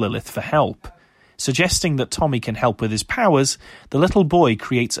asks Lilith for help. Suggesting that Tommy can help with his powers, the little boy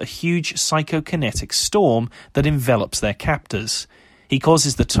creates a huge psychokinetic storm that envelops their captors. He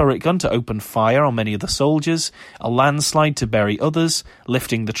causes the turret gun to open fire on many of the soldiers, a landslide to bury others,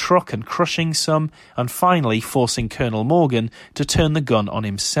 lifting the truck and crushing some, and finally forcing Colonel Morgan to turn the gun on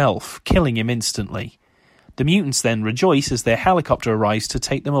himself, killing him instantly. The mutants then rejoice as their helicopter arrives to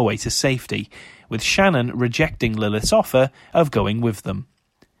take them away to safety, with Shannon rejecting Lilith's offer of going with them.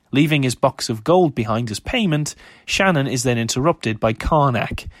 Leaving his box of gold behind as payment, Shannon is then interrupted by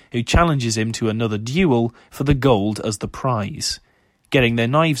Karnak, who challenges him to another duel for the gold as the prize. Getting their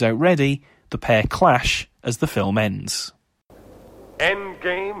knives out ready, the pair clash as the film ends.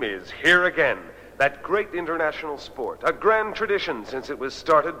 Endgame is here again. That great international sport, a grand tradition since it was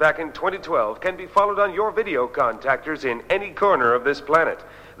started back in 2012, can be followed on your video contactors in any corner of this planet.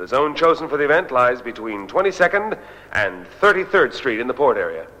 The zone chosen for the event lies between 22nd and 33rd Street in the port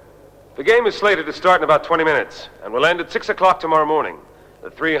area. The game is slated to start in about 20 minutes and will end at 6 o'clock tomorrow morning. The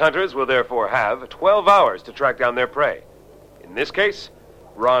 3 hunters will therefore have 12 hours to track down their prey. In this case,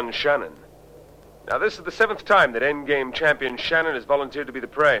 Ron Shannon. Now, this is the 7th time that Endgame champion Shannon has volunteered to be the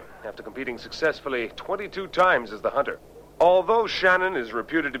prey, after competing successfully 22 times as the hunter. Although Shannon is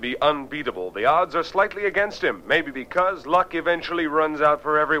reputed to be unbeatable, the odds are slightly against him, maybe because luck eventually runs out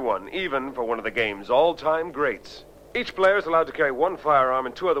for everyone, even for one of the game's all-time greats. Each player is allowed to carry 1 firearm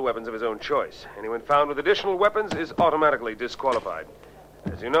and 2 other weapons of his own choice. Anyone found with additional weapons is automatically disqualified.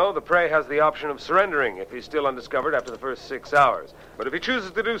 As you know, the prey has the option of surrendering if he's still undiscovered after the first 6 hours. But if he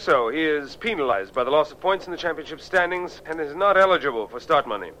chooses to do so, he is penalized by the loss of points in the championship standings and is not eligible for start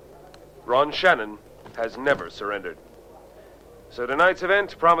money. Ron Shannon has never surrendered. So tonight's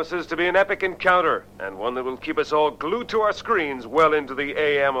event promises to be an epic encounter, and one that will keep us all glued to our screens well into the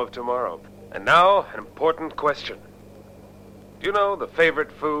AM of tomorrow. And now, an important question. Do you know the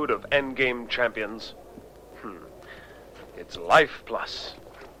favorite food of Endgame champions? It's Life Plus,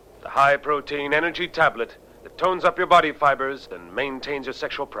 the high-protein energy tablet that tones up your body fibers and maintains your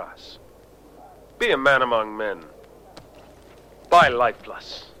sexual prowess. Be a man among men. Buy Life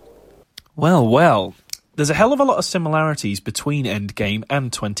Plus. Well, there's a hell of a lot of similarities between Endgame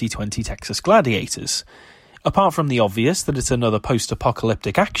and 2020 Texas Gladiators. Apart from the obvious that it's another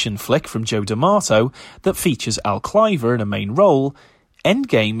post-apocalyptic action flick from Joe D'Amato that features Al Cliver in a main role,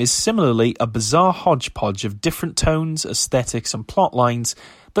 Endgame is similarly a bizarre hodgepodge of different tones, aesthetics and plot lines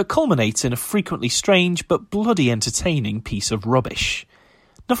that culminates in a frequently strange but bloody entertaining piece of rubbish.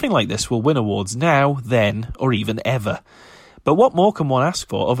 Nothing like this will win awards now, then, or even ever. But what more can one ask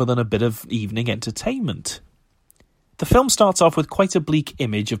for other than a bit of evening entertainment? The film starts off with quite a bleak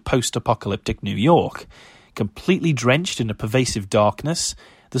image of post-apocalyptic New York. Completely drenched in a pervasive darkness,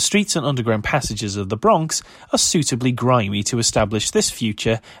 the streets and underground passages of the Bronx are suitably grimy to establish this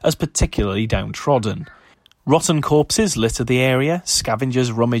future as particularly downtrodden. Rotten corpses litter the area,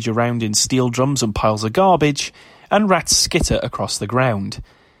 scavengers rummage around in steel drums and piles of garbage, and rats skitter across the ground.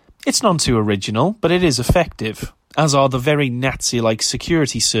 It's none too original, but it is effective, as are the very Nazi-like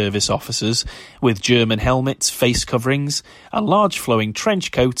security service officers with German helmets, face coverings, and large flowing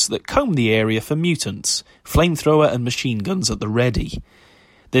trench coats that comb the area for mutants, flamethrower and machine guns at the ready.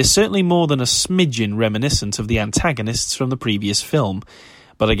 There's certainly more than a smidgen reminiscent of the antagonists from the previous film,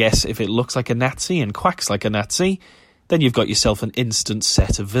 but I guess if it looks like a Nazi and quacks like a Nazi, then you've got yourself an instant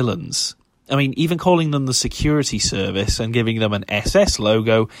set of villains. I mean, even calling them the security service and giving them an SS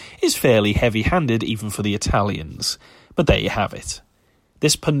logo is fairly heavy-handed even for the Italians. But there you have it.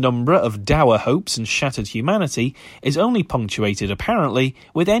 This penumbra of dour hopes and shattered humanity is only punctuated, apparently,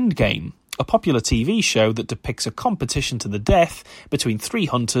 with Endgame, a popular TV show that depicts a competition to the death between 3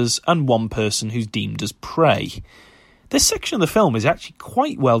 hunters and 1 person who's deemed as prey. This section of the film is actually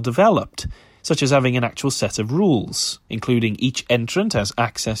quite well developed, such as having an actual set of rules, including each entrant has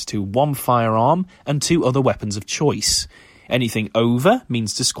access to 1 firearm and 2 other weapons of choice. Anything over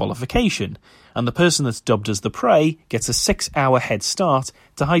means disqualification, and the person that's dubbed as the prey gets a 6-hour head start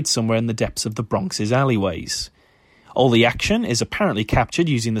to hide somewhere in the depths of the Bronx's alleyways. All the action is apparently captured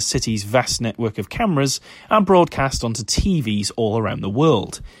using the city's vast network of cameras and broadcast onto TVs all around the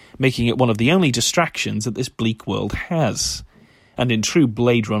world, making it one of the only distractions that this bleak world has. And in true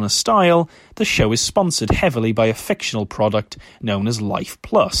Blade Runner style, the show is sponsored heavily by a fictional product known as Life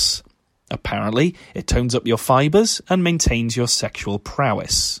Plus. Apparently, it tones up your fibres and maintains your sexual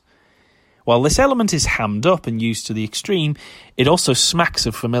prowess. While this element is hammed up and used to the extreme, it also smacks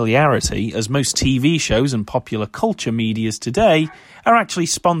of familiarity, as most TV shows and popular culture medias today are actually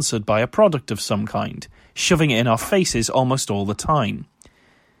sponsored by a product of some kind, shoving it in our faces almost all the time.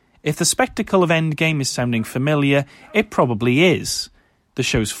 If the spectacle of Endgame is sounding familiar, it probably is. The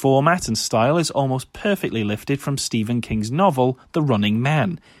show's format and style is almost perfectly lifted from Stephen King's novel The Running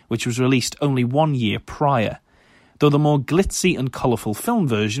Man, which was released only 1 year prior. Though the more glitzy and colourful film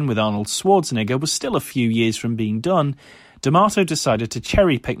version with Arnold Schwarzenegger was still a few years from being done, D'Amato decided to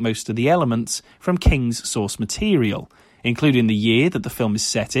cherry-pick most of the elements from King's source material, including the year that the film is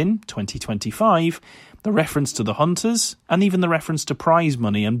set in, 2025, the reference to the hunters, and even the reference to prize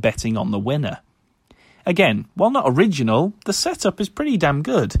money and betting on the winner. Again, while not original, the setup is pretty damn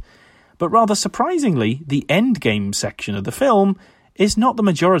good, but rather surprisingly, the endgame section of the film is not the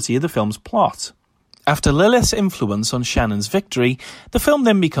majority of the film's plot. After Lilith's influence on Shannon's victory, the film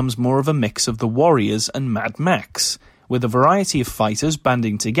then becomes more of a mix of The Warriors and Mad Max, with a variety of fighters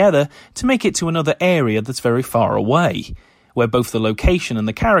banding together to make it to another area that's very far away, where both the location and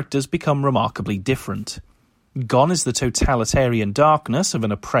the characters become remarkably different. Gone is the totalitarian darkness of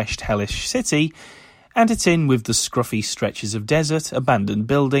an oppressed hellish city, and it's in with the scruffy stretches of desert, abandoned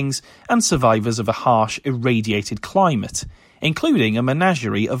buildings, and survivors of a harsh, irradiated climate, including a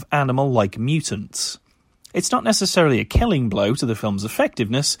menagerie of animal-like mutants. It's not necessarily a killing blow to the film's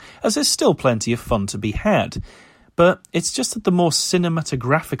effectiveness, as there's still plenty of fun to be had, but it's just that the more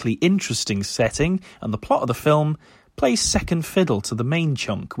cinematographically interesting setting and the plot of the film plays second fiddle to the main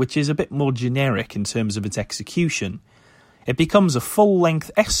chunk, which is a bit more generic in terms of its execution. It becomes a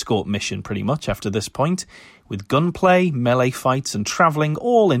full-length escort mission pretty much after this point, with gunplay, melee fights and travelling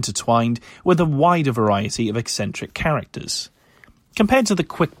all intertwined with a wider variety of eccentric characters. Compared to the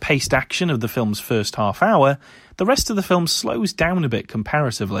quick-paced action of the film's first half hour, the rest of the film slows down a bit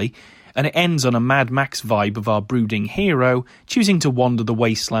comparatively, and it ends on a Mad Max vibe of our brooding hero choosing to wander the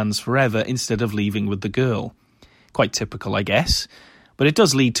wastelands forever instead of leaving with the girl. Quite typical, I guess, but it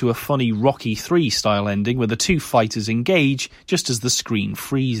does lead to a funny Rocky III style ending where the two fighters engage just as the screen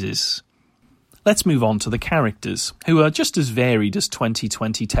freezes. Let's move on to the characters, who are just as varied as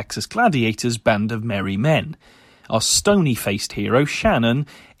 2020 Texas Gladiators' band of merry men. Our stony-faced hero, Shannon,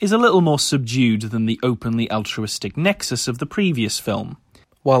 is a little more subdued than the openly altruistic Nexus of the previous film.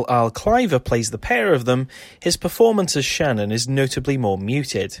 While Al Cliver plays the pair of them, his performance as Shannon is notably more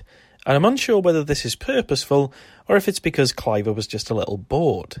muted, and I'm unsure whether this is purposeful or if it's because Cliver was just a little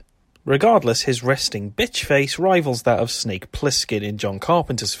bored. Regardless, his resting bitch face rivals that of Snake Plissken in John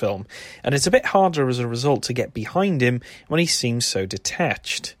Carpenter's film, and it's a bit harder as a result to get behind him when he seems so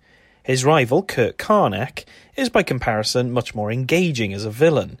detached. His rival, Kurt Karnak, is by comparison much more engaging as a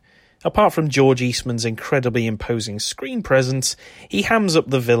villain. Apart from George Eastman's incredibly imposing screen presence, he hams up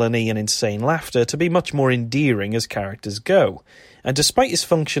the villainy and insane laughter to be much more endearing as characters go, and despite his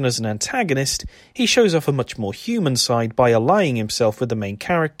function as an antagonist, he shows off a much more human side by allying himself with the main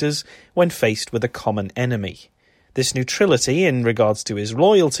characters when faced with a common enemy. This neutrality in regards to his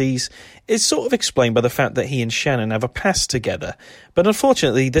loyalties is sort of explained by the fact that he and Shannon have a past together, but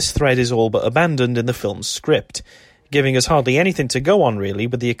unfortunately this thread is all but abandoned in the film's script, giving us hardly anything to go on really,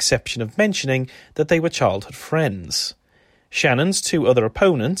 with the exception of mentioning that they were childhood friends. Shannon's two other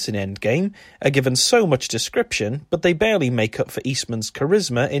opponents in Endgame are given so much description, but they barely make up for Eastman's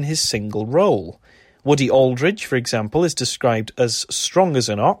charisma in his single role. Woody Aldridge, for example, is described as strong as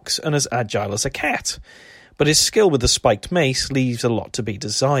an ox and as agile as a cat, but his skill with the spiked mace leaves a lot to be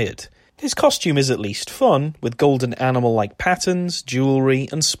desired. His costume is at least fun, with golden animal-like patterns, jewellery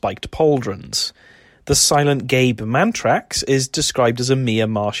and spiked pauldrons. The silent Gabe Mantrax is described as a mere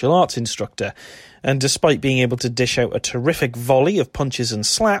martial arts instructor, and despite being able to dish out a terrific volley of punches and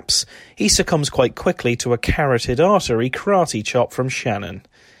slaps, he succumbs quite quickly to a carotid artery karate chop from Shannon.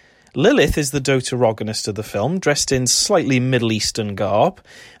 Lilith is the deuterogonist of the film, dressed in slightly Middle Eastern garb,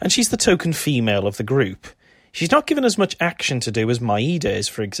 and she's the token female of the group. She's not given as much action to do as Maida is,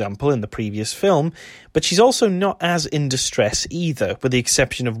 for example, in the previous film, but she's also not as in distress either, with the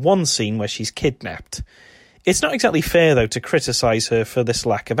exception of one scene where she's kidnapped. It's not exactly fair, though, to criticise her for this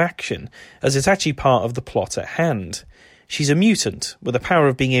lack of action, as it's actually part of the plot at hand. She's a mutant, with the power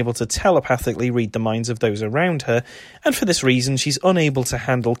of being able to telepathically read the minds of those around her, and for this reason she's unable to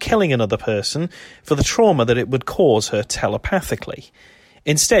handle killing another person for the trauma that it would cause her telepathically.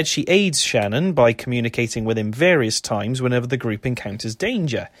 Instead, she aids Shannon by communicating with him various times whenever the group encounters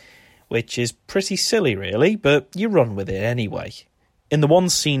danger, which is pretty silly really, but you run with it anyway. In the one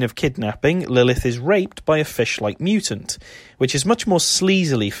scene of kidnapping, Lilith is raped by a fish-like mutant, which is much more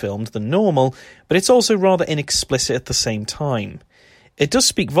sleazily filmed than normal, but it's also rather inexplicit at the same time. It does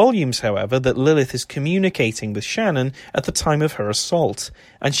speak volumes, however, that Lilith is communicating with Shannon at the time of her assault,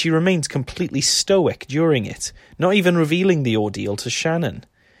 and she remains completely stoic during it, not even revealing the ordeal to Shannon.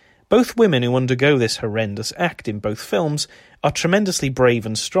 Both women who undergo this horrendous act in both films are tremendously brave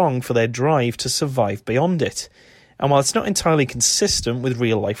and strong for their drive to survive beyond it, and while it's not entirely consistent with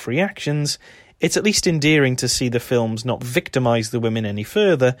real-life reactions, it's at least endearing to see the films not victimise the women any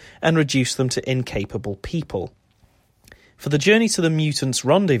further and reduce them to incapable people. For the journey to the mutant's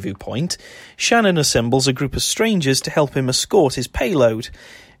rendezvous point, Shannon assembles a group of strangers to help him escort his payload,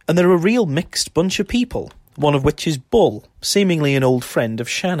 and they're a real mixed bunch of people, one of which is Bull, seemingly an old friend of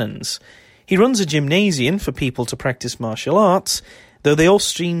Shannon's. He runs a gymnasium for people to practice martial arts, though they all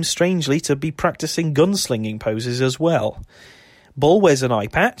seem strangely to be practicing gunslinging poses as well. Bull wears an eye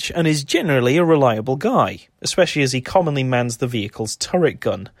patch and is generally a reliable guy, especially as he commonly mans the vehicle's turret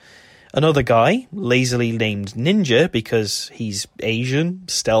gun. Another guy, lazily named Ninja because he's Asian,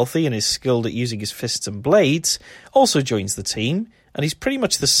 stealthy and is skilled at using his fists and blades, also joins the team, and he's pretty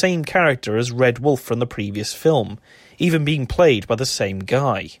much the same character as Red Wolf from the previous film, even being played by the same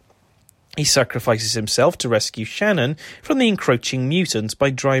guy. He sacrifices himself to rescue Shannon from the encroaching mutants by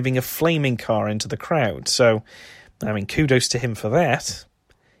driving a flaming car into the crowd, so, kudos to him for that.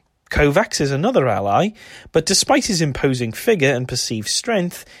 Kovacs is another ally, but despite his imposing figure and perceived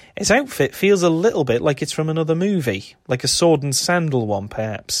strength, his outfit feels a little bit like it's from another movie, like a sword and sandal one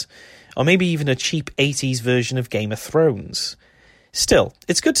perhaps, or maybe even a cheap 80s version of Game of Thrones. Still,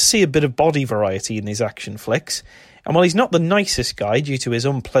 it's good to see a bit of body variety in these action flicks, and while he's not the nicest guy due to his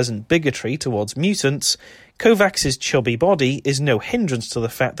unpleasant bigotry towards mutants, Kovacs' chubby body is no hindrance to the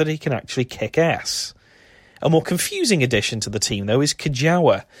fact that he can actually kick ass. A more confusing addition to the team, though, is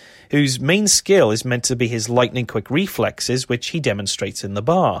Kajawa, whose main skill is meant to be his lightning-quick reflexes, which he demonstrates in the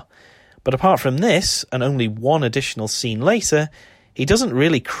bar. But apart from this, and only one additional scene later, he doesn't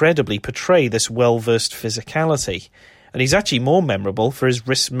really credibly portray this well-versed physicality, and he's actually more memorable for his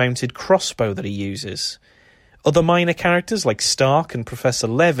wrist-mounted crossbow that he uses. Other minor characters like Stark and Professor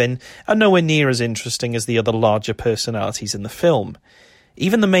Levin are nowhere near as interesting as the other larger personalities in the film.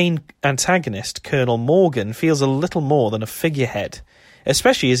 Even the main antagonist, Colonel Morgan, feels a little more than a figurehead,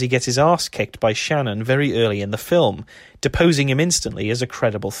 especially as he gets his arse kicked by Shannon very early in the film, deposing him instantly as a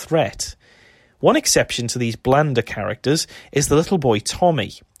credible threat. One exception to these blander characters is the little boy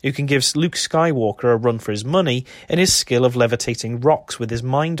Tommy, who can give Luke Skywalker a run for his money in his skill of levitating rocks with his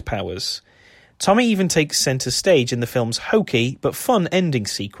mind powers. Tommy even takes centre stage in the film's hokey but fun ending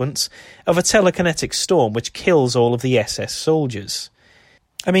sequence of a telekinetic storm which kills all of the SS soldiers.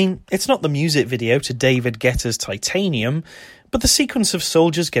 It's not the music video to David Guetta's Titanium, but the sequence of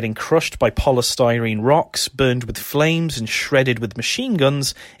soldiers getting crushed by polystyrene rocks, burned with flames and shredded with machine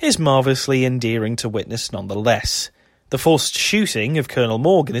guns is marvellously endearing to witness nonetheless. The forced shooting of Colonel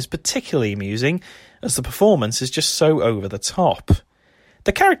Morgan is particularly amusing, as the performance is just so over the top.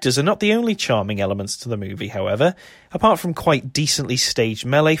 The characters are not the only charming elements to the movie, however. Apart from quite decently staged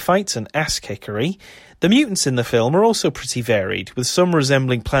melee fights and ass-kickery, the mutants in the film are also pretty varied, with some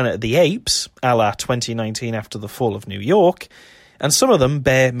resembling Planet of the Apes, a la 2019 After the Fall of New York, and some of them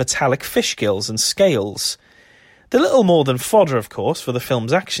bear metallic fish gills and scales. They're little more than fodder, of course, for the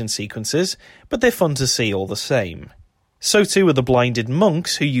film's action sequences, but they're fun to see all the same. So too are the blinded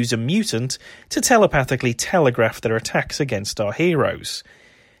monks who use a mutant to telepathically telegraph their attacks against our heroes.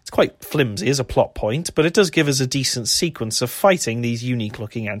 It's quite flimsy as a plot point, but it does give us a decent sequence of fighting these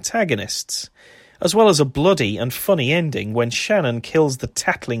unique-looking antagonists, as well as a bloody and funny ending when Shannon kills the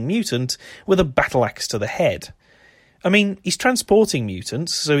tattling mutant with a battle axe to the head. He's transporting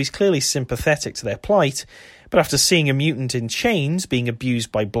mutants, so he's clearly sympathetic to their plight, but after seeing a mutant in chains being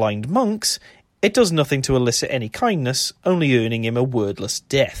abused by blind monks, it does nothing to elicit any kindness, only earning him a wordless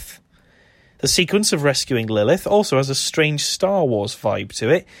death. The sequence of rescuing Lilith also has a strange Star Wars vibe to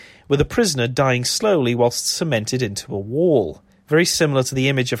it, with a prisoner dying slowly whilst cemented into a wall, very similar to the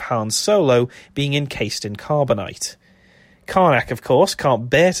image of Han Solo being encased in carbonite. Karnak, of course, can't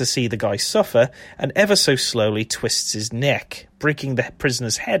bear to see the guy suffer, and ever so slowly twists his neck, breaking the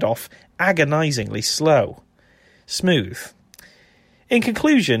prisoner's head off agonisingly smooth. In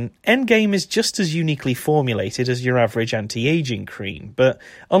conclusion, Endgame is just as uniquely formulated as your average anti-aging cream, but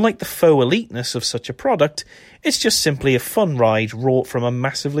unlike the faux eliteness of such a product, it's just simply a fun ride wrought from a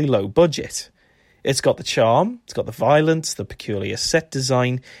massively low budget. It's got the charm, it's got the violence, the peculiar set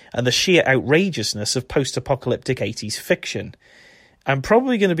design, and the sheer outrageousness of post-apocalyptic 80s fiction. I'm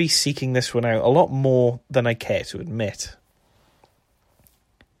probably going to be seeking this one out a lot more than I care to admit.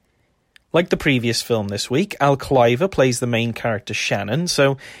 Like the previous film this week, Al Cliver plays the main character Shannon,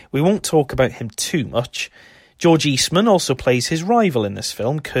 so we won't talk about him too much. George Eastman also plays his rival in this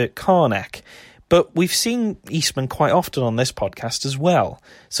film, Kurt Karnak, but we've seen Eastman quite often on this podcast as well,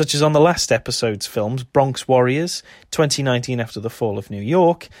 such as on the last episode's films Bronx Warriors, 2019 After the Fall of New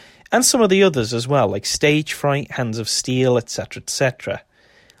York, and some of the others as well, like Stage Fright, Hands of Steel, etc., etc.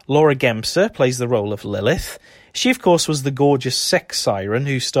 Laura Gemser plays the role of Lilith. She, of course, was the gorgeous sex siren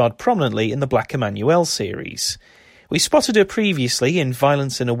who starred prominently in the Black Emanuelle series. We spotted her previously in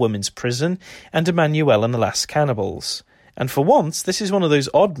Violence in a Women's Prison and Emanuelle and the Last Cannibals. And for once, this is one of those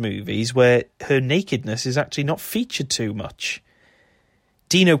odd movies where her nakedness is actually not featured too much.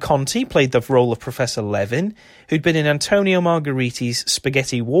 Dino Conti played the role of Professor Levin, who'd been in Antonio Margheriti's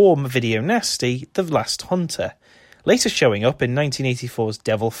spaghetti war video nasty, The Last Hunter, later showing up in 1984's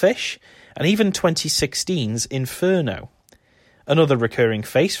Devilfish, and even 2016's Inferno. Another recurring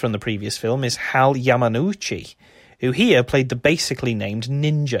face from the previous film is Hal Yamanouchi, who here played the basically named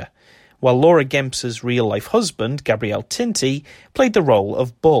Ninja, while Laura Gemser's real-life husband, Gabriel Tinti, played the role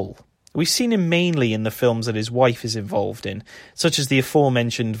of Bull. We've seen him mainly in the films that his wife is involved in, such as the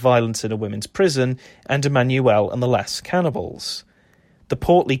aforementioned Violence in a Women's Prison and Emanuelle and the Last Cannibals. The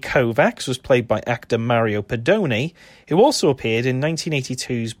portly Kovacs was played by actor Mario Pedoni, who also appeared in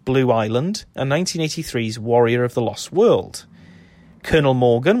 1982's Blue Island and 1983's Warrior of the Lost World. Colonel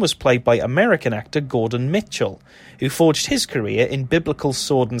Morgan was played by American actor Gordon Mitchell, who forged his career in biblical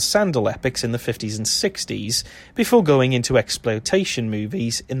sword and sandal epics in the 50s and 60s before going into exploitation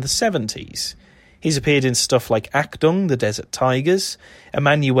movies in the 70s. He's appeared in stuff like Achtung, the Desert Tigers,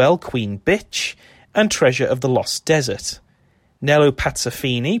 Emmanuel, Queen Bitch, and Treasure of the Lost Desert. Nello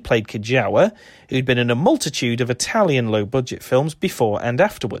Pazzafini played Kajawa, who'd been in a multitude of Italian low-budget films before and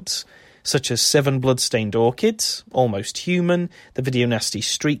afterwards, such as Seven Blood-Stained Orchids, Almost Human, The Video Nasty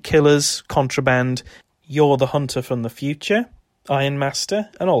Street Killers, Contraband, You're the Hunter from the Future, Iron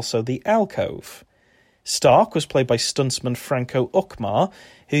Master, and also The Alcove. Stark was played by stuntsman Franco Ukmar,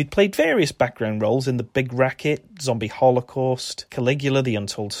 who'd played various background roles in The Big Racket, Zombie Holocaust, Caligula, The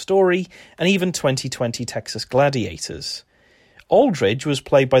Untold Story, and even 2020 Texas Gladiators. Aldridge was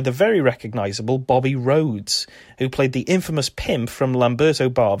played by the very recognisable Bobby Rhodes, who played the infamous pimp from Lamberto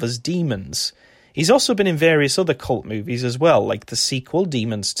Bava's Demons. He's also been in various other cult movies as well, like the sequel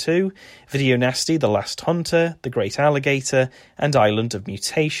Demons 2, Video Nasty, The Last Hunter, The Great Alligator, and Island of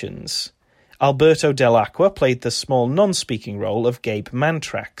Mutations. Alberto Dell'Acqua played the small non-speaking role of Gabe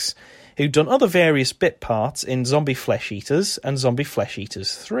Mantrax, who'd done other various bit parts in Zombie Flesh Eaters and Zombie Flesh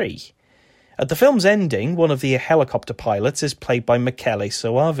Eaters 3. At the film's ending, one of the helicopter pilots is played by Michele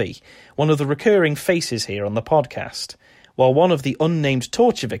Soavi, one of the recurring faces here on the podcast, while one of the unnamed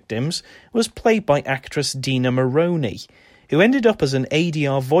torture victims was played by actress Dina Maroney, who ended up as an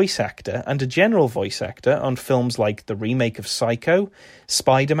ADR voice actor and a general voice actor on films like the remake of Psycho,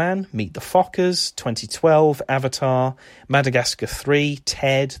 Spider-Man, Meet the Fockers, 2012, Avatar, Madagascar 3,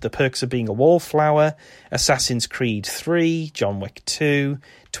 Ted, The Perks of Being a Wallflower, Assassin's Creed 3, John Wick 2,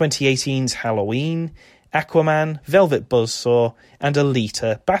 2018's Halloween, Aquaman, Velvet Buzzsaw, and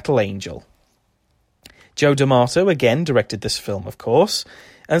Alita: Battle Angel. Joe D'Amato again directed this film, of course,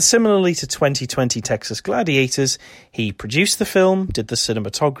 and similarly to 2020 Texas Gladiators, he produced the film, did the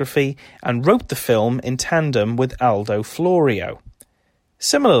cinematography, and wrote the film in tandem with Aldo Florio.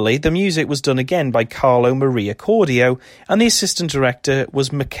 Similarly, the music was done again by Carlo Maria Cordio, and the assistant director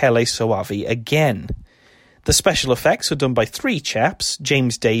was Michele Soavi again. The special effects were done by three chaps,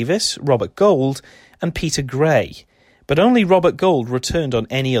 James Davis, Robert Gold, and Peter Gray, but only Robert Gold returned on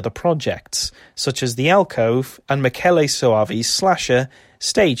any other projects, such as The Alcove and Michele Soavi's slasher,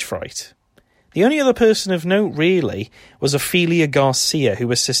 Stage Fright. The only other person of note, really, was Ophelia Garcia,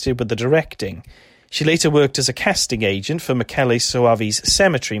 who assisted with the directing. She later worked as a casting agent for Michele Soavi's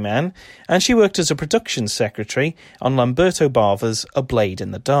Cemetery Man, and she worked as a production secretary on Lamberto Bava's A Blade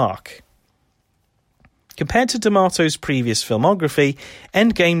in the Dark. Compared to D'Amato's previous filmography,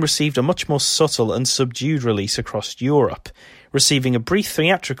 Endgame received a much more subtle and subdued release across Europe, receiving a brief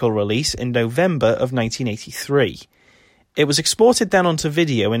theatrical release in November of 1983. It was exported then onto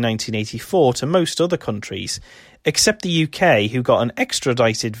video in 1984 to most other countries, except the UK, who got an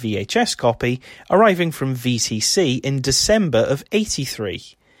extradited VHS copy arriving from VTC in December of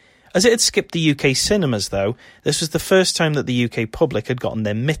 83. As it had skipped the UK cinemas, though, this was the first time that the UK public had gotten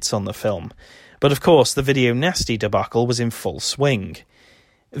their mitts on the film. But of course, the Video Nasty debacle was in full swing.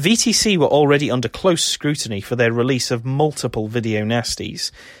 VTC were already under close scrutiny for their release of multiple Video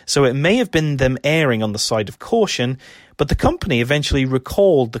Nasties, so it may have been them erring on the side of caution, but the company eventually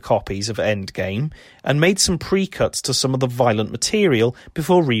recalled the copies of Endgame and made some pre-cuts to some of the violent material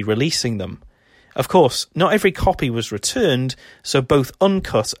before re-releasing them. Of course, not every copy was returned, so both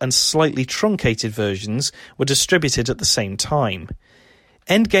uncut and slightly truncated versions were distributed at the same time.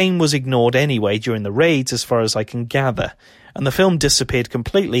 Endgame was ignored anyway during the raids, as far as I can gather, and the film disappeared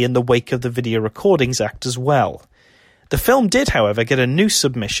completely in the wake of the Video Recordings Act as well. The film did, however, get a new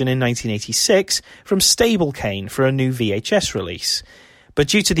submission in 1986 from Stable Cane for a new VHS release, but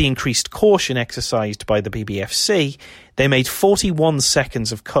due to the increased caution exercised by the BBFC, they made 41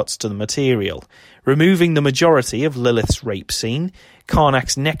 seconds of cuts to the material, removing the majority of Lilith's rape scene,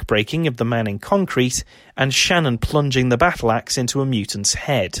 Karnak's neck-breaking of the man in concrete, and Shannon plunging the battle axe into a mutant's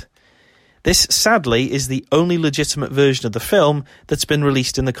head. This, sadly, is the only legitimate version of the film that's been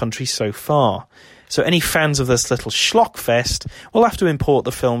released in the country so far, so any fans of this little schlockfest will have to import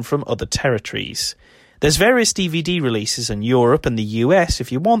the film from other territories. There's various DVD releases in Europe and the US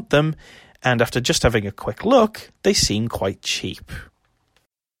if you want them, and after just having a quick look, they seem quite cheap.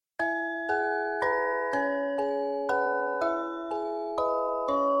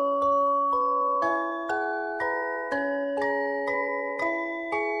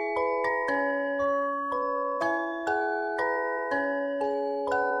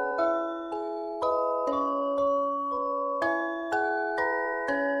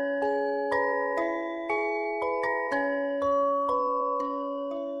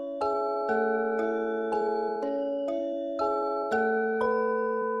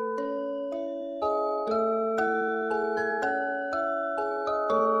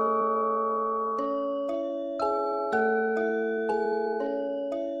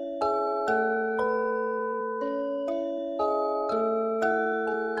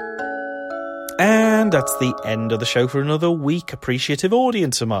 And that's the end of the show for another week, appreciative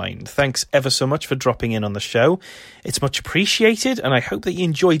audience of mine. Thanks ever so much for dropping in on the show. It's much appreciated, and I hope that you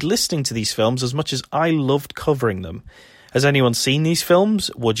enjoyed listening to these films as much as I loved covering them. Has anyone seen these films?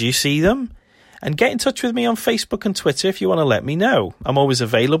 Would you see them? And get in touch with me on Facebook and Twitter if you want to let me know. I'm always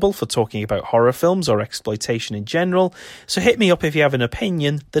available for talking about horror films or exploitation in general, so hit me up if you have an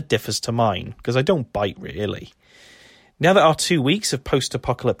opinion that differs to mine, because I don't bite really. Now that our 2 weeks of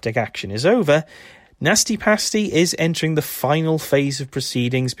post-apocalyptic action is over, Nasty Pasty is entering the final phase of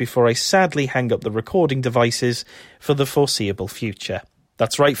proceedings before I sadly hang up the recording devices for the foreseeable future.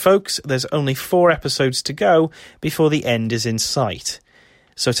 That's right, folks, there's only 4 episodes to go before the end is in sight.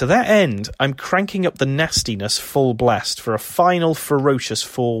 So to that end, I'm cranking up the nastiness full blast for a final ferocious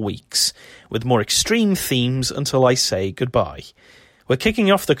 4 weeks, with more extreme themes until I say goodbye. We're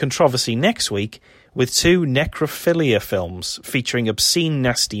kicking off the controversy next week with 2 necrophilia films featuring obscene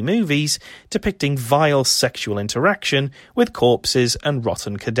nasty movies depicting vile sexual interaction with corpses and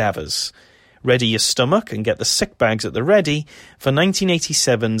rotten cadavers. Ready your stomach and get the sick bags at the ready for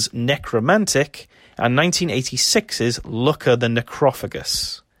 1987's Necromantic and 1986's Looker the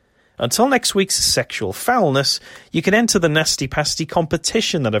Necrophagus. Until next week's sexual foulness, you can enter the Nasty Pasty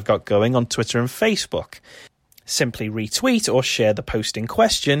competition that I've got going on Twitter and Facebook. Simply retweet or share the post in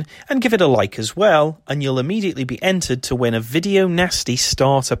question and give it a like as well, and you'll immediately be entered to win a Video Nasty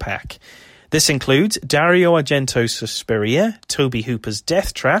starter pack. This includes Dario Argento's Suspiria, Toby Hooper's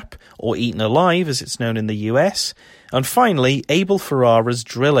Death Trap, or Eaten Alive as it's known in the US, and finally Abel Ferrara's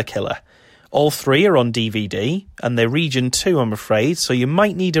Driller Killer. All 3 are on DVD, and they're region 2 I'm afraid, so you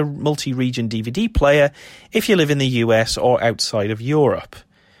might need a multi-region DVD player if you live in the US or outside of Europe.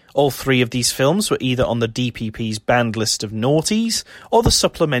 All 3 of these films were either on the DPP's banned list of naughties or the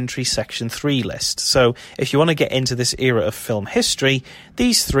supplementary Section 3 list, so if you want to get into this era of film history,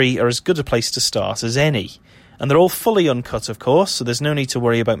 these 3 are as good a place to start as any. And they're all fully uncut, of course, so there's no need to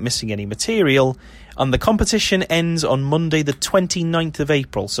worry about missing any material, and the competition ends on Monday the 29th of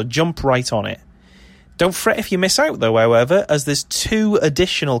April, so jump right on it. Don't fret if you miss out though, however, as there's 2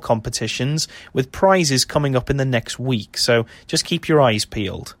 additional competitions with prizes coming up in the next week, so just keep your eyes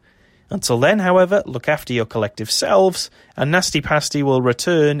peeled. Until then, however, look after your collective selves, and Nasty Pasty will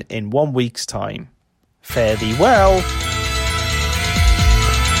return in 1 week's time. Fare thee well.